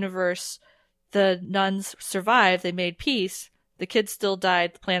original universe, the nuns survived, they made peace, the kids still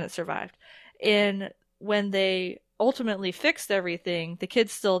died, the planet survived. And when they ultimately fixed everything, the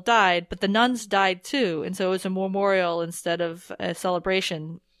kids still died, but the nuns died too. And so it was a memorial instead of a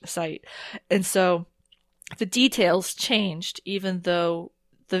celebration site. And so the details changed even though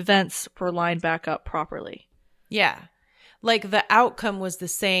the events were lined back up properly. Yeah. Like the outcome was the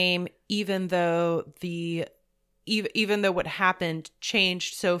same even though even though what happened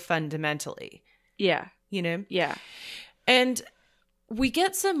changed so fundamentally. Yeah. You know? Yeah. And we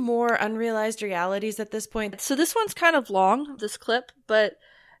get some more unrealized realities at this point. So this one's kind of long, this clip, but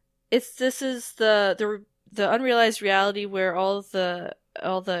this is the unrealized reality where all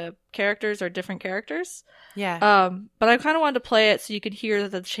the characters are different characters. Yeah. But I kind of wanted to play it so you could hear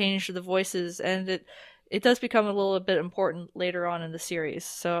the change of the voices, and it does become a little bit important later on in the series.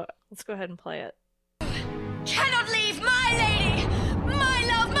 So let's go ahead and play it. Cannot leave my lady, my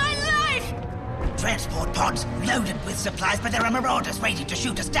love, my life! Transport pods loaded with supplies, but there are marauders waiting to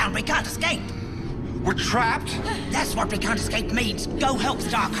shoot us down. We can't escape. We're trapped? That's what we can't escape means. Go help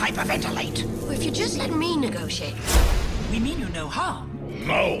Stark hyperventilate. Well, if you just let me negotiate. We mean you no harm.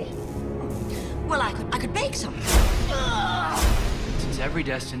 No. Well, I could bake some. Since every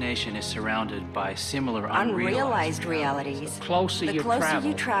destination is surrounded by similar unrealized realities. The closer you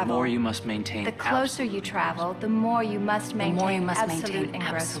travel, the more you must maintain. The closer you travel, the more you must maintain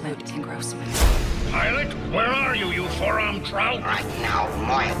absolute engrossment. Pilot, where are you, you four-armed trout? Right now,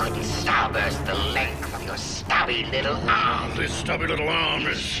 Moya couldn't starburst the length of your stubby little arm. This stubby little arm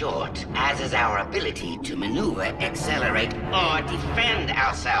is short, as is our ability to maneuver, accelerate, or defend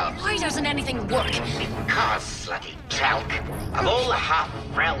ourselves. Why doesn't anything work? Because, slutty Trelk, of all the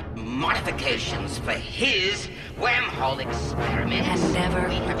half-frelt modifications for his wormhole experiments. And never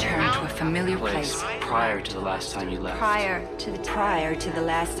return to a familiar place. Prior to the last time you left. Prior to the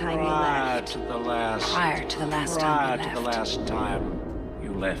last time you left. To the last. Prior to the last time you left. To the last time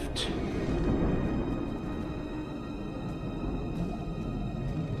you left.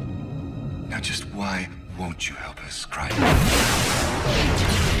 Now just why won't you help us, Cry?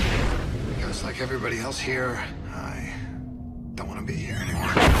 Because like everybody else here, I don't want to be here anymore.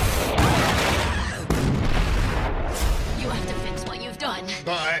 You have to fix what you've done.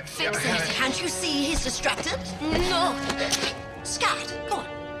 But Fix it. Can't you see he's distracted? No. Scat, go on.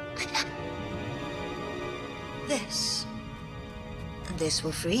 This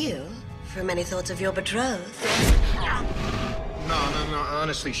will free you from any thoughts of your betrothed. No.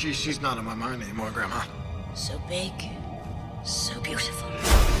 Honestly, she's not on my mind anymore, Grandma. So big, so beautiful,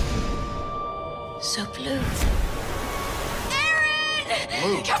 so blue. Aaron!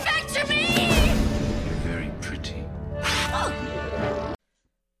 Blue. Come back to me! You're very pretty.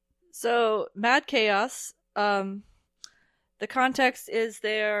 So, Mad Chaos, the context is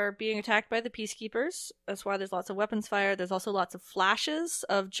they're being attacked by the Peacekeepers. That's why there's lots of weapons fired. There's also lots of flashes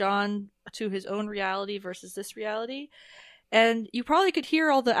of John to his own reality versus this reality. And you probably could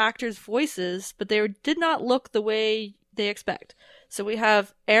hear all the actors' voices, but they did not look the way they expect. So we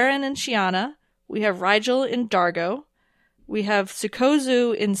have Aaron and Shiana. We have Rigel in Dargo. We have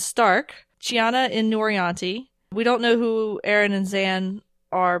Sukozu in Stark. Shiana in Norianti. We don't know who Aaron and Zan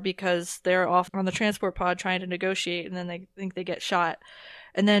are because they're off on the transport pod trying to negotiate, and then they think they get shot.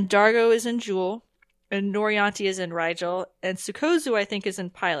 And then Dargo is in Jewel, and Norianti is in Rigel, and Sukozu, I think, is in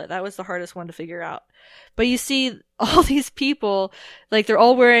Pilot. That was the hardest one to figure out. But you see all these people, like, they're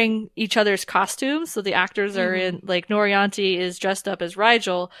all wearing each other's costumes, so the actors are in, like, Norianti is dressed up as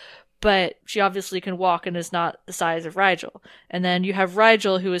Rigel, but she obviously can walk and is not the size of Rigel. And then you have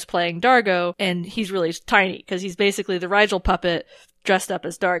Rigel, who is playing Dargo, and he's really tiny, because he's basically the Rigel puppet dressed up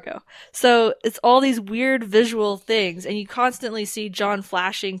as Dargo. So it's all these weird visual things, and you constantly see John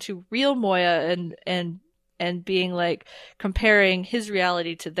flashing to real Moya and being like comparing his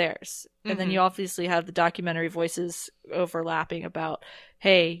reality to theirs. And then you obviously have the documentary voices overlapping about,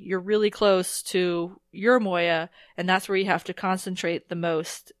 hey, you're really close to your Moya, and that's where you have to concentrate the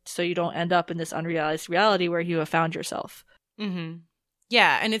most so you don't end up in this unrealized reality where you have found yourself.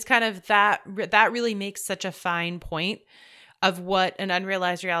 Yeah, and it's kind of that really makes such a fine point of what an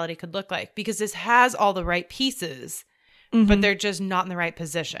unrealized reality could look like, because this has all the right pieces, but they're just not in the right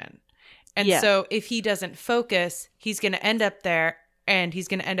position. And so if he doesn't focus, he's going to end up there, and he's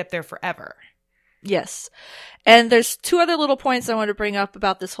going to end up there forever. Yes. And there's two other little points I want to bring up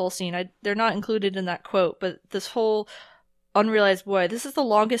about this whole scene. They're not included in that quote, but this whole unrealized boy, this is the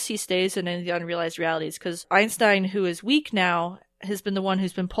longest he stays in any of the unrealized realities, because Einstein, who is weak now, has been the one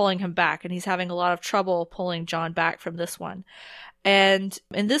who's been pulling him back, and he's having a lot of trouble pulling John back from this one. And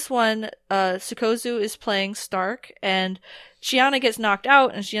in this one, Sukozu is playing Stark, and Shiana gets knocked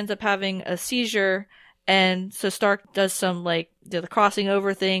out, and she ends up having a seizure, and so Stark does some, like, the crossing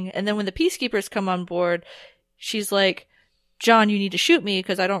over thing, and then when the Peacekeepers come on board, she's like, John, you need to shoot me,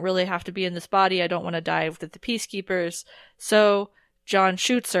 because I don't really have to be in this body, I don't want to die with the Peacekeepers. So John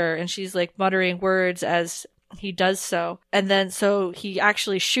shoots her, and she's, like, muttering words as he does so, and then so he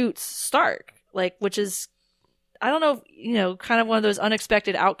actually shoots Stark, like, which is, I don't know, kind of one of those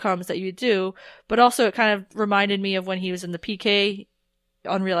unexpected outcomes that you do, but also it kind of reminded me of when he was in the PK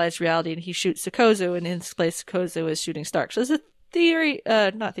Unrealized Reality and he shoots Sukozu, and in this place Sukozu is shooting Stark. So there's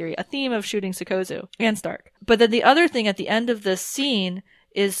a theme of shooting Sukozu and Stark. But then the other thing at the end of this scene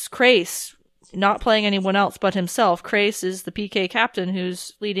is Crace not playing anyone else but himself. Crace is the PK captain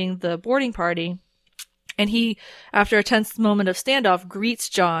who's leading the boarding party. And he, after a tense moment of standoff, greets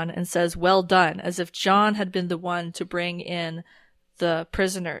John and says, "Well done," as if John had been the one to bring in the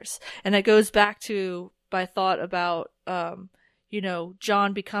prisoners. And it goes back to my thought about,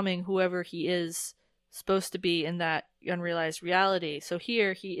 John becoming whoever he is supposed to be in that unrealized reality. So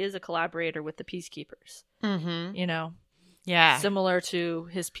here he is a collaborator with the Peacekeepers. Yeah. Similar to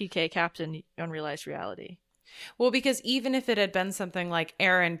his PK captain unrealized reality. Well, because even if it had been something like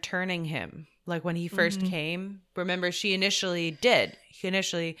Aaron turning him, like when he first came, remember she initially did. She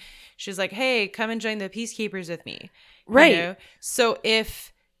was like, "Hey, come and join the Peacekeepers with me." Right. So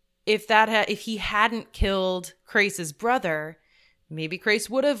if he hadn't killed Crace's brother, maybe Crace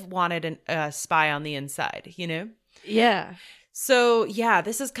would have wanted a spy on the inside, Yeah. So yeah,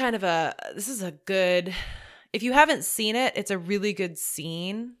 this is a good, if you haven't seen it, it's a really good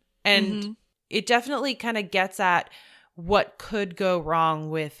scene. And it definitely kind of gets at what could go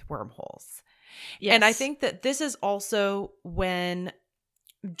wrong with wormholes. Yes. And I think that this is also when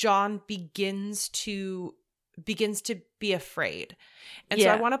John begins to be afraid. And so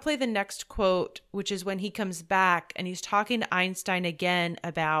I want to play the next quote, which is when he comes back and he's talking to Einstein again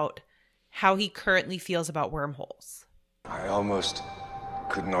about how he currently feels about wormholes. I almost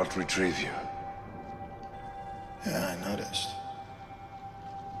could not retrieve you. Yeah, I noticed.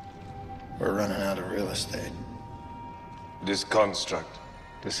 We're running out of real estate. This construct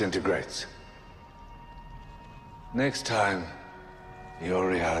disintegrates. Next time, your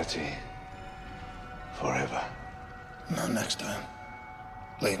reality forever. Not next time.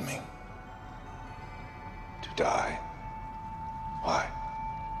 Leave me. To die. Why?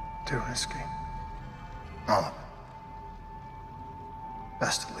 Too risky. All of it.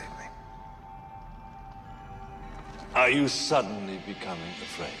 Best to leave me. Are you suddenly becoming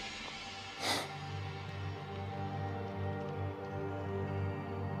afraid?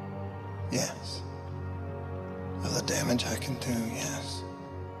 Yes. Of the damage I can do, yes.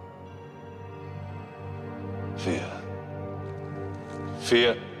 Fear.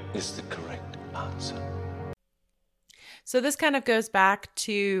 Fear is the correct answer. So this kind of goes back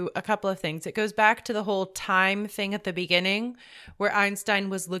to a couple of things. It goes back to the whole time thing at the beginning where Einstein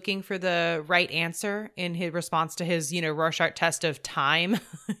was looking for the right answer in his response to his, Rorschach test of time.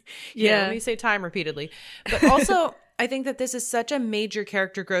 Yeah. Let me say time repeatedly. But also, I think that this is such a major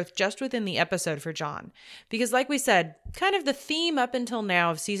character growth just within the episode for John. Because like we said, kind of the theme up until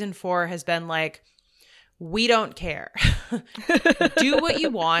now of season 4 has been like, we don't care. Do what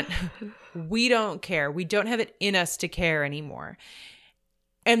you want. We don't care. We don't have it in us to care anymore.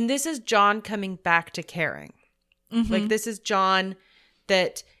 And this is John coming back to caring. Mm-hmm. Like, this is John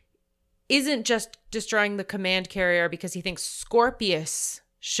that isn't just destroying the command carrier because he thinks Scorpius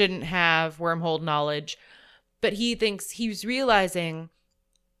shouldn't have wormhole knowledge, but he thinks he's realizing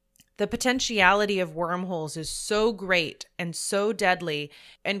the potentiality of wormholes is so great and so deadly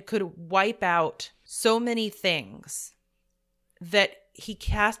and could wipe out so many things that he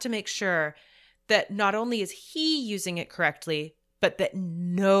has to make sure that not only is he using it correctly, but that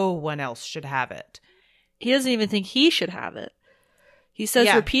no one else should have it. He doesn't even think he should have it. He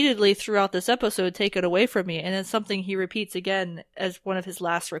says repeatedly throughout this episode, take it away from me. And it's something he repeats again as one of his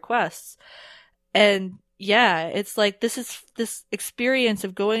last requests. And yeah, it's like this experience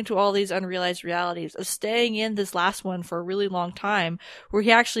of going to all these unrealized realities, of staying in this last one for a really long time, where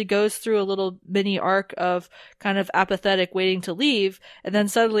he actually goes through a little mini arc of kind of apathetic waiting to leave, and then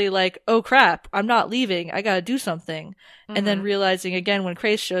suddenly like, oh crap, I'm not leaving, I gotta do something. Mm-hmm. And then realizing again when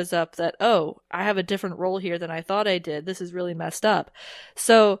Crace shows up that, oh, I have a different role here than I thought I did. This is really messed up.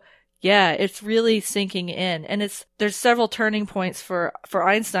 So yeah, it's really sinking in. And there's several turning points for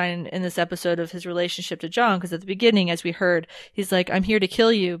Einstein in this episode of his relationship to John, because at the beginning, as we heard, he's like, I'm here to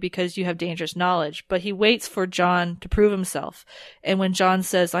kill you because you have dangerous knowledge. But he waits for John to prove himself. And when John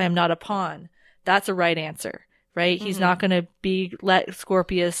says, I am not a pawn, that's a right answer, right? Mm-hmm. He's not going to let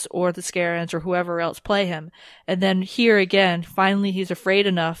Scorpius or the Scarans or whoever else play him. And then here again, finally, he's afraid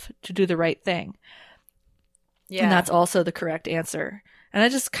enough to do the right thing. Yeah. And that's also the correct answer. And I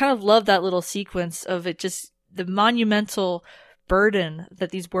just kind of love that little sequence of it, just the monumental burden that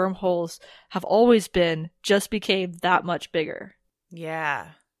these wormholes have always been just became that much bigger.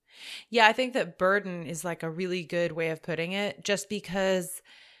 Yeah. Yeah, I think that burden is like a really good way of putting it, just because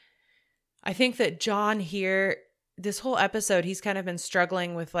I think that John here, this whole episode, he's kind of been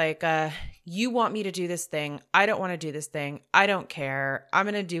struggling with like, you want me to do this thing. I don't want to do this thing. I don't care. I'm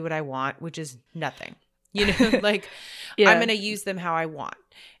going to do what I want, which is nothing. Like, I'm going to use them how I want.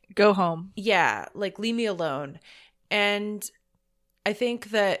 Go home. Yeah, like, leave me alone. And I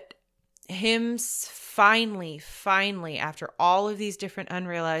think that him finally, after all of these different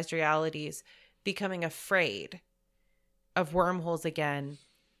unrealized realities, becoming afraid of wormholes again,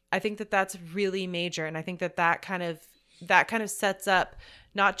 I think that that's really major. And I think that kind of sets up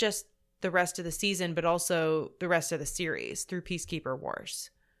not just the rest of the season, but also the rest of the series through Peacekeeper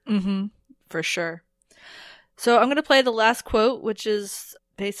Wars. Mm-hmm. For sure. So I'm going to play the last quote, which is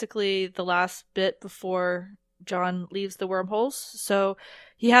basically the last bit before John leaves the wormholes. So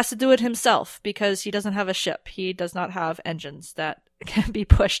he has to do it himself because he doesn't have a ship. He does not have engines that can be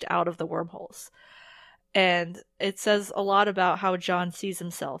pushed out of the wormholes. And it says a lot about how John sees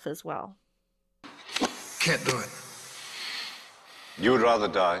himself as well. Can't do it. You would rather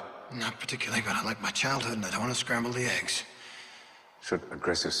die? Not particularly, but I like my childhood and I don't want to scramble the eggs. Should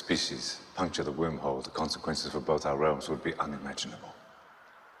aggressive species puncture the wormhole, the consequences for both our realms would be unimaginable.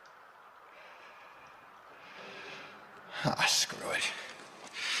 Ah, screw it.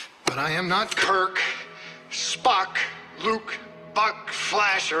 But I am not Kirk, Spock, Luke, Buck,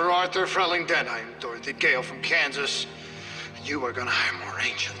 Flash, or Arthur Frellington. I'm Dorothy Gale from Kansas. You are gonna hire more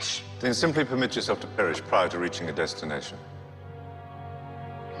ancients. Then simply permit yourself to perish prior to reaching a destination.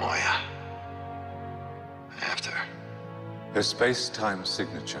 Moya. After. Her space-time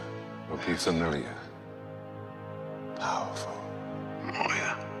signature will be familiar, powerful.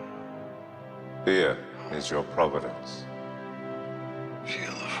 Moya. Fear is your providence.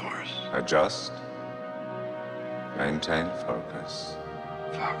 Feel the force. Adjust. Maintain focus.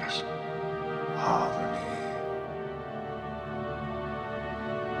 Focus. Harmony.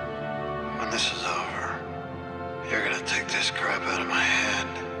 When this is over, you're gonna take this crap out of my head.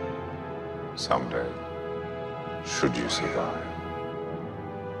 Someday, should you survive.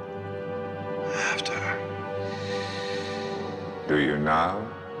 After. Do you now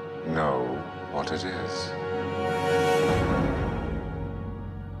know what it is?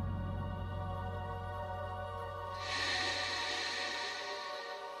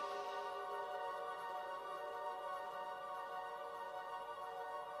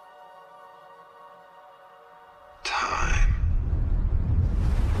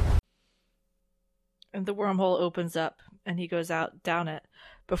 And the wormhole opens up and he goes out down it.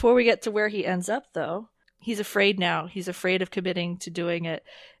 Before we get to where he ends up, though, he's afraid now. He's afraid of committing to doing it.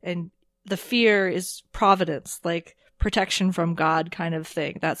 And the fear is providence, like protection from God kind of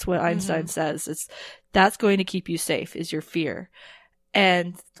thing. That's what Einstein says. That's going to keep you safe, is your fear.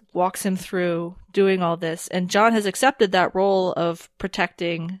 And walks him through doing all this. And John has accepted that role of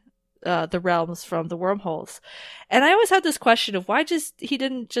protecting the realms from the wormholes. And I always had this question of why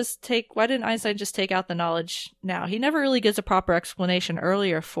didn't Einstein just take out the knowledge now? He never really gives a proper explanation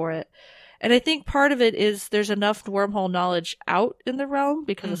earlier for it. And I think part of it is there's enough wormhole knowledge out in the realm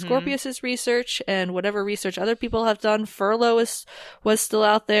because of Scorpius's research and whatever research other people have done. Furlough was still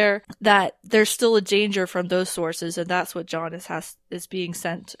out there, that there's still a danger from those sources. And that's what John is being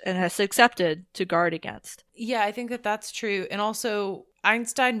sent and has accepted to guard against. Yeah, I think that's true. And also,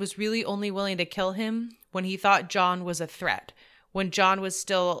 Einstein was really only willing to kill him when he thought John was a threat. When John was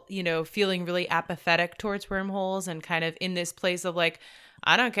still, feeling really apathetic towards wormholes and kind of in this place of like,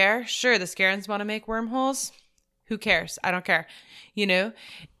 I don't care. Sure, the Scarens want to make wormholes. Who cares? I don't care.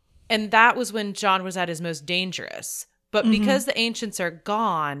 And that was when John was at his most dangerous. But because the ancients are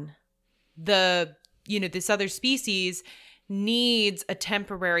gone, this other species needs a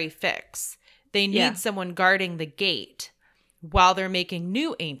temporary fix. They need someone guarding the gate while they're making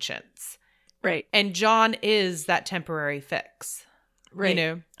new ancients. Right. And John is that temporary fix.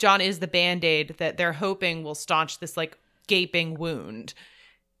 Right. John is the Band-Aid that they're hoping will staunch this like gaping wound,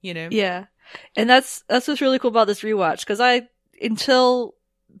 Yeah. And that's what's really cool about this rewatch, because until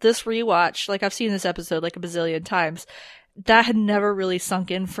this rewatch, like I've seen this episode like a bazillion times, that had never really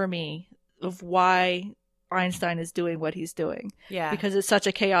sunk in for me of why Einstein is doing what he's doing. Yeah. Because it's such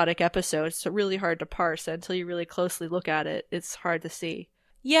a chaotic episode. It's really hard to parse until you really closely look at it. It's hard to see.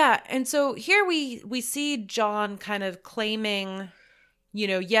 Yeah. And so here we see John kind of claiming,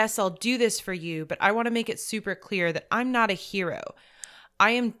 yes, I'll do this for you, but I want to make it super clear that I'm not a hero.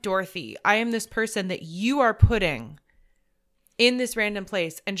 I am Dorothy. I am this person that you are putting in this random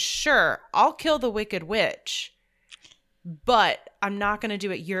place. And sure, I'll kill the Wicked Witch, but I'm not going to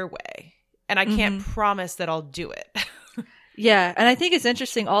do it your way. And I can't promise that I'll do it. Yeah, and I think it's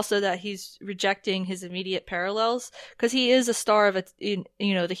interesting also that he's rejecting his immediate parallels, because he is a star of the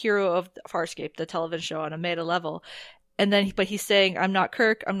hero of Farscape, the television show, on a meta level. And then, but he's saying, I'm not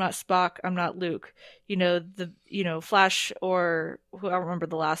Kirk, I'm not Spock, I'm not Luke. Flash, or who, I don't remember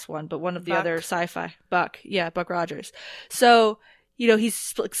the last one, but one of the other sci-fi. Buck Rogers. So,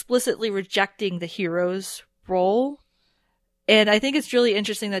 he's explicitly rejecting the hero's role. And I think it's really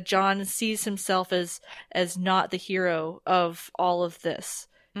interesting that John sees himself as not the hero of all of this,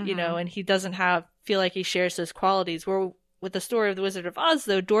 and he doesn't feel like he shares those qualities. Where with the story of the Wizard of Oz,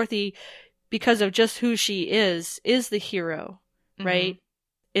 though, Dorothy, because of just who she is the hero, right?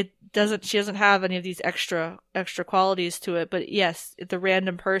 She doesn't have any of these extra qualities to it, but yes, the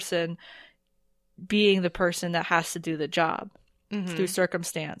random person being the person that has to do the job through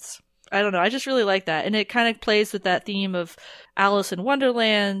circumstance. I don't know. I just really like that. And it kind of plays with that theme of Alice in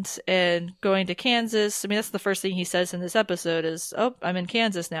Wonderland and going to Kansas. I mean, that's the first thing he says in this episode is, oh, I'm in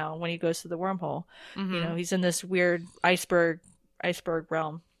Kansas now, when he goes to the wormhole. He's in this weird iceberg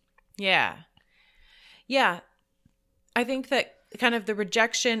realm. Yeah. Yeah. I think that kind of the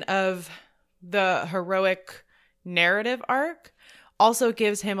rejection of the heroic narrative arc also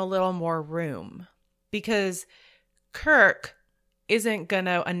gives him a little more room, because Kirk isn't going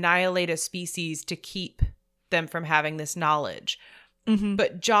to annihilate a species to keep them from having this knowledge.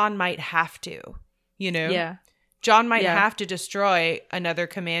 But John might have to, Yeah. John might have to destroy another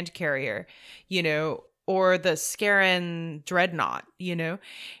command carrier, or the Scarran dreadnought,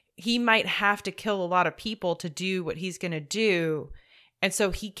 He might have to kill a lot of people to do what he's going to do. And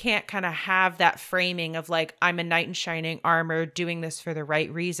so he can't kind of have that framing of like, I'm a knight in shining armor doing this for the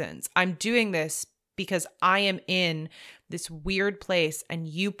right reasons. I'm doing this because I am in this weird place and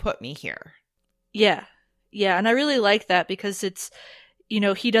you put me here. Yeah. Yeah. And I really like that because it's,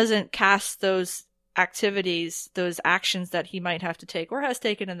 he doesn't cast those activities, those actions that he might have to take or has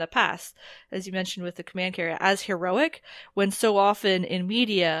taken in the past, as you mentioned with the command carrier, as heroic, when so often in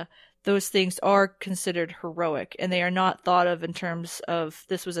media, those things are considered heroic and they are not thought of in terms of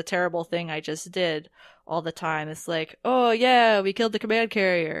this was a terrible thing I just did all the time. It's like, oh yeah, we killed the command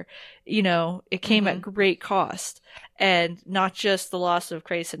carrier. It came at great cost, and not just the loss of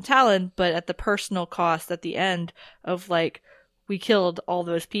Grace and Talon, but at the personal cost at the end of like, we killed all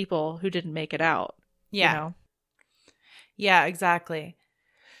those people who didn't make it out. Yeah. Yeah, exactly.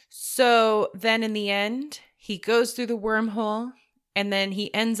 So then in the end, he goes through the wormhole and then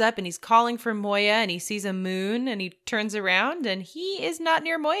he ends up and he's calling for Moya and he sees a moon and he turns around and he is not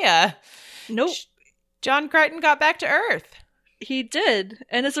near Moya. Nope. John Crichton got back to Earth. He did.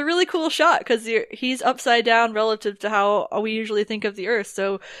 And it's a really cool shot because he's upside down relative to how we usually think of the Earth.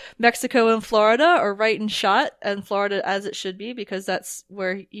 So Mexico and Florida are right in shot, and Florida as it should be because that's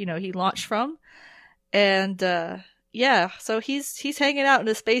where, he launched from. And so he's hanging out in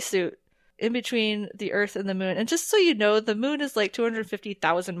a spacesuit in between the Earth and the moon. And just so you know, the moon is like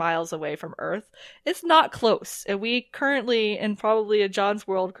 250,000 miles away from Earth. It's not close. And we currently, and probably in John's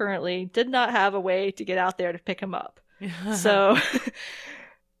world currently, did not have a way to get out there to pick him up. So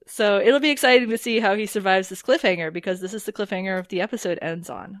it'll be exciting to see how he survives this cliffhanger, because this is the cliffhanger of the episode ends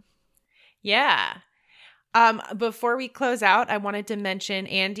on. Yeah. Before we close out, I wanted to mention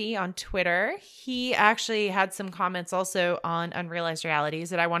Andy on Twitter. He actually had some comments also on Unrealized Realities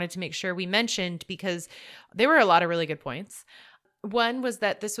that I wanted to make sure we mentioned because there were a lot of really good points. One was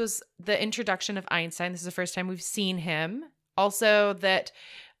that this was the introduction of Einstein. This is the first time we've seen him. Also that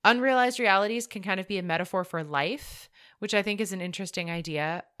Unrealized Realities can kind of be a metaphor for life, which I think is an interesting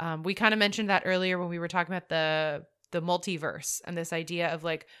idea. We kind of mentioned that earlier when we were talking about the multiverse and this idea of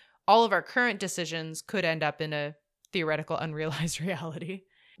like, all of our current decisions could end up in a theoretical unrealized reality.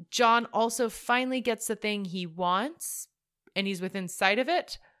 John also finally gets the thing he wants and he's within sight of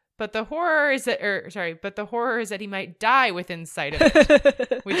it. But the horror is that he might die within sight of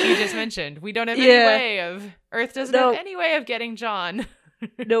it, which you just mentioned. We don't have any way of, Earth doesn't have any way of getting John.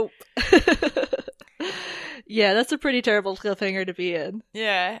 Nope. Yeah, that's a pretty terrible cliffhanger to be in.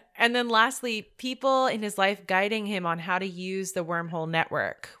 Yeah. And then lastly, people in his life guiding him on how to use the wormhole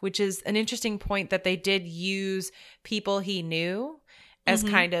network, which is an interesting point that they did use people he knew as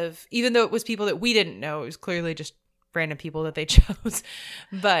kind of, even though it was people that we didn't know, it was clearly just random people that they chose,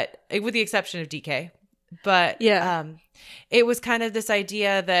 but with the exception of DK. But it was kind of this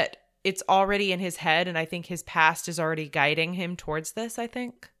idea that it's already in his head, and I think his past is already guiding him towards this, I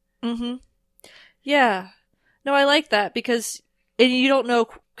think. Mm-hmm. Yeah. No, I like that because, and you don't know,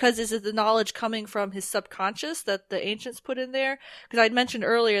 because is it the knowledge coming from his subconscious that the ancients put in there? Because I'd mentioned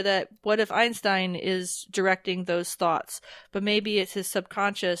earlier that what if Einstein is directing those thoughts, but maybe it's his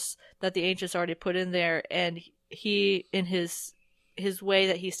subconscious that the ancients already put in there, and he, in his way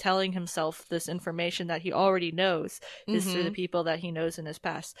that he's telling himself this information that he already knows is through the people that he knows in his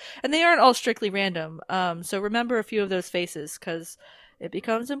past. And they aren't all strictly random. So remember a few of those faces because it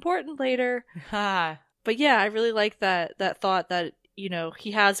becomes important later. But yeah, I really like that thought that,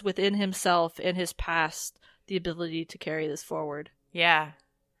 he has within himself and his past the ability to carry this forward. Yeah.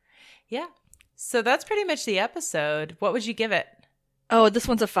 Yeah. So that's pretty much the episode. What would you give it? Oh, this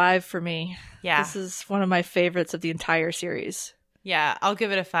one's a 5 for me. Yeah. This is one of my favorites of the entire series. Yeah, I'll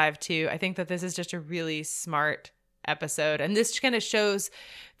give it a 5 too. I think that this is just a really smart episode. And this kind of shows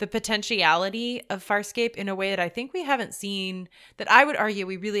the potentiality of Farscape in a way that I think we haven't seen, that I would argue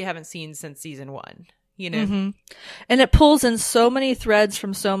we really haven't seen since season 1. And it pulls in so many threads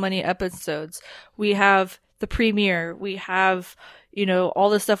from so many episodes. We have the premiere. We have, all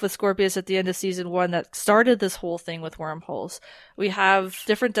the stuff with Scorpius at the end of season 1 that started this whole thing with wormholes. We have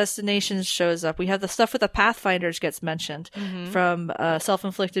different destinations shows up. We have the stuff with the Pathfinders gets mentioned from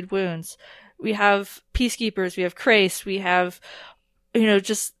self-inflicted wounds. We have Peacekeepers. We have Krace. We have,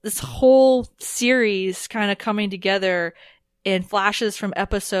 just this whole series kind of coming together in flashes from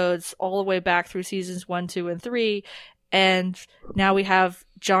episodes all the way back through seasons 1, 2, and 3. And now we have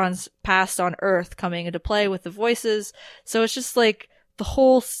John's past on Earth coming into play with the voices. So it's just like the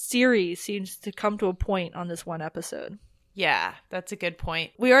whole series seems to come to a point on this one episode. Yeah, that's a good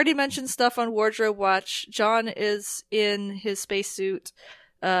point. We already mentioned stuff on Wardrobe Watch. John is in his spacesuit.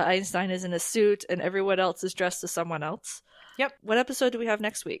 Einstein is in a suit, and everyone else is dressed as someone else. Yep. What episode do we have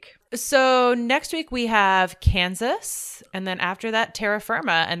next week? So next week we have Kansas, and then after that Terra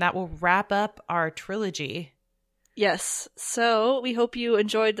Firma, and that will wrap up our trilogy. Yes. So we hope you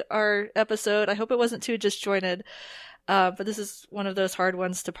enjoyed our episode. I hope it wasn't too disjointed, but this is one of those hard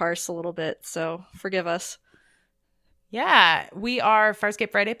ones to parse a little bit, so forgive us. Yeah, we are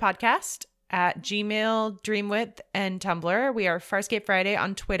Farscape Friday Podcast at Gmail, Dreamwidth, and Tumblr. We are Farscape Friday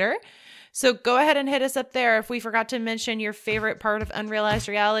on Twitter. So go ahead and hit us up there. If we forgot to mention your favorite part of Unrealized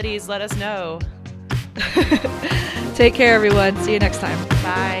Realities, let us know. Take care, everyone. See you next time.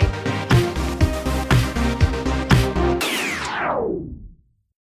 Bye.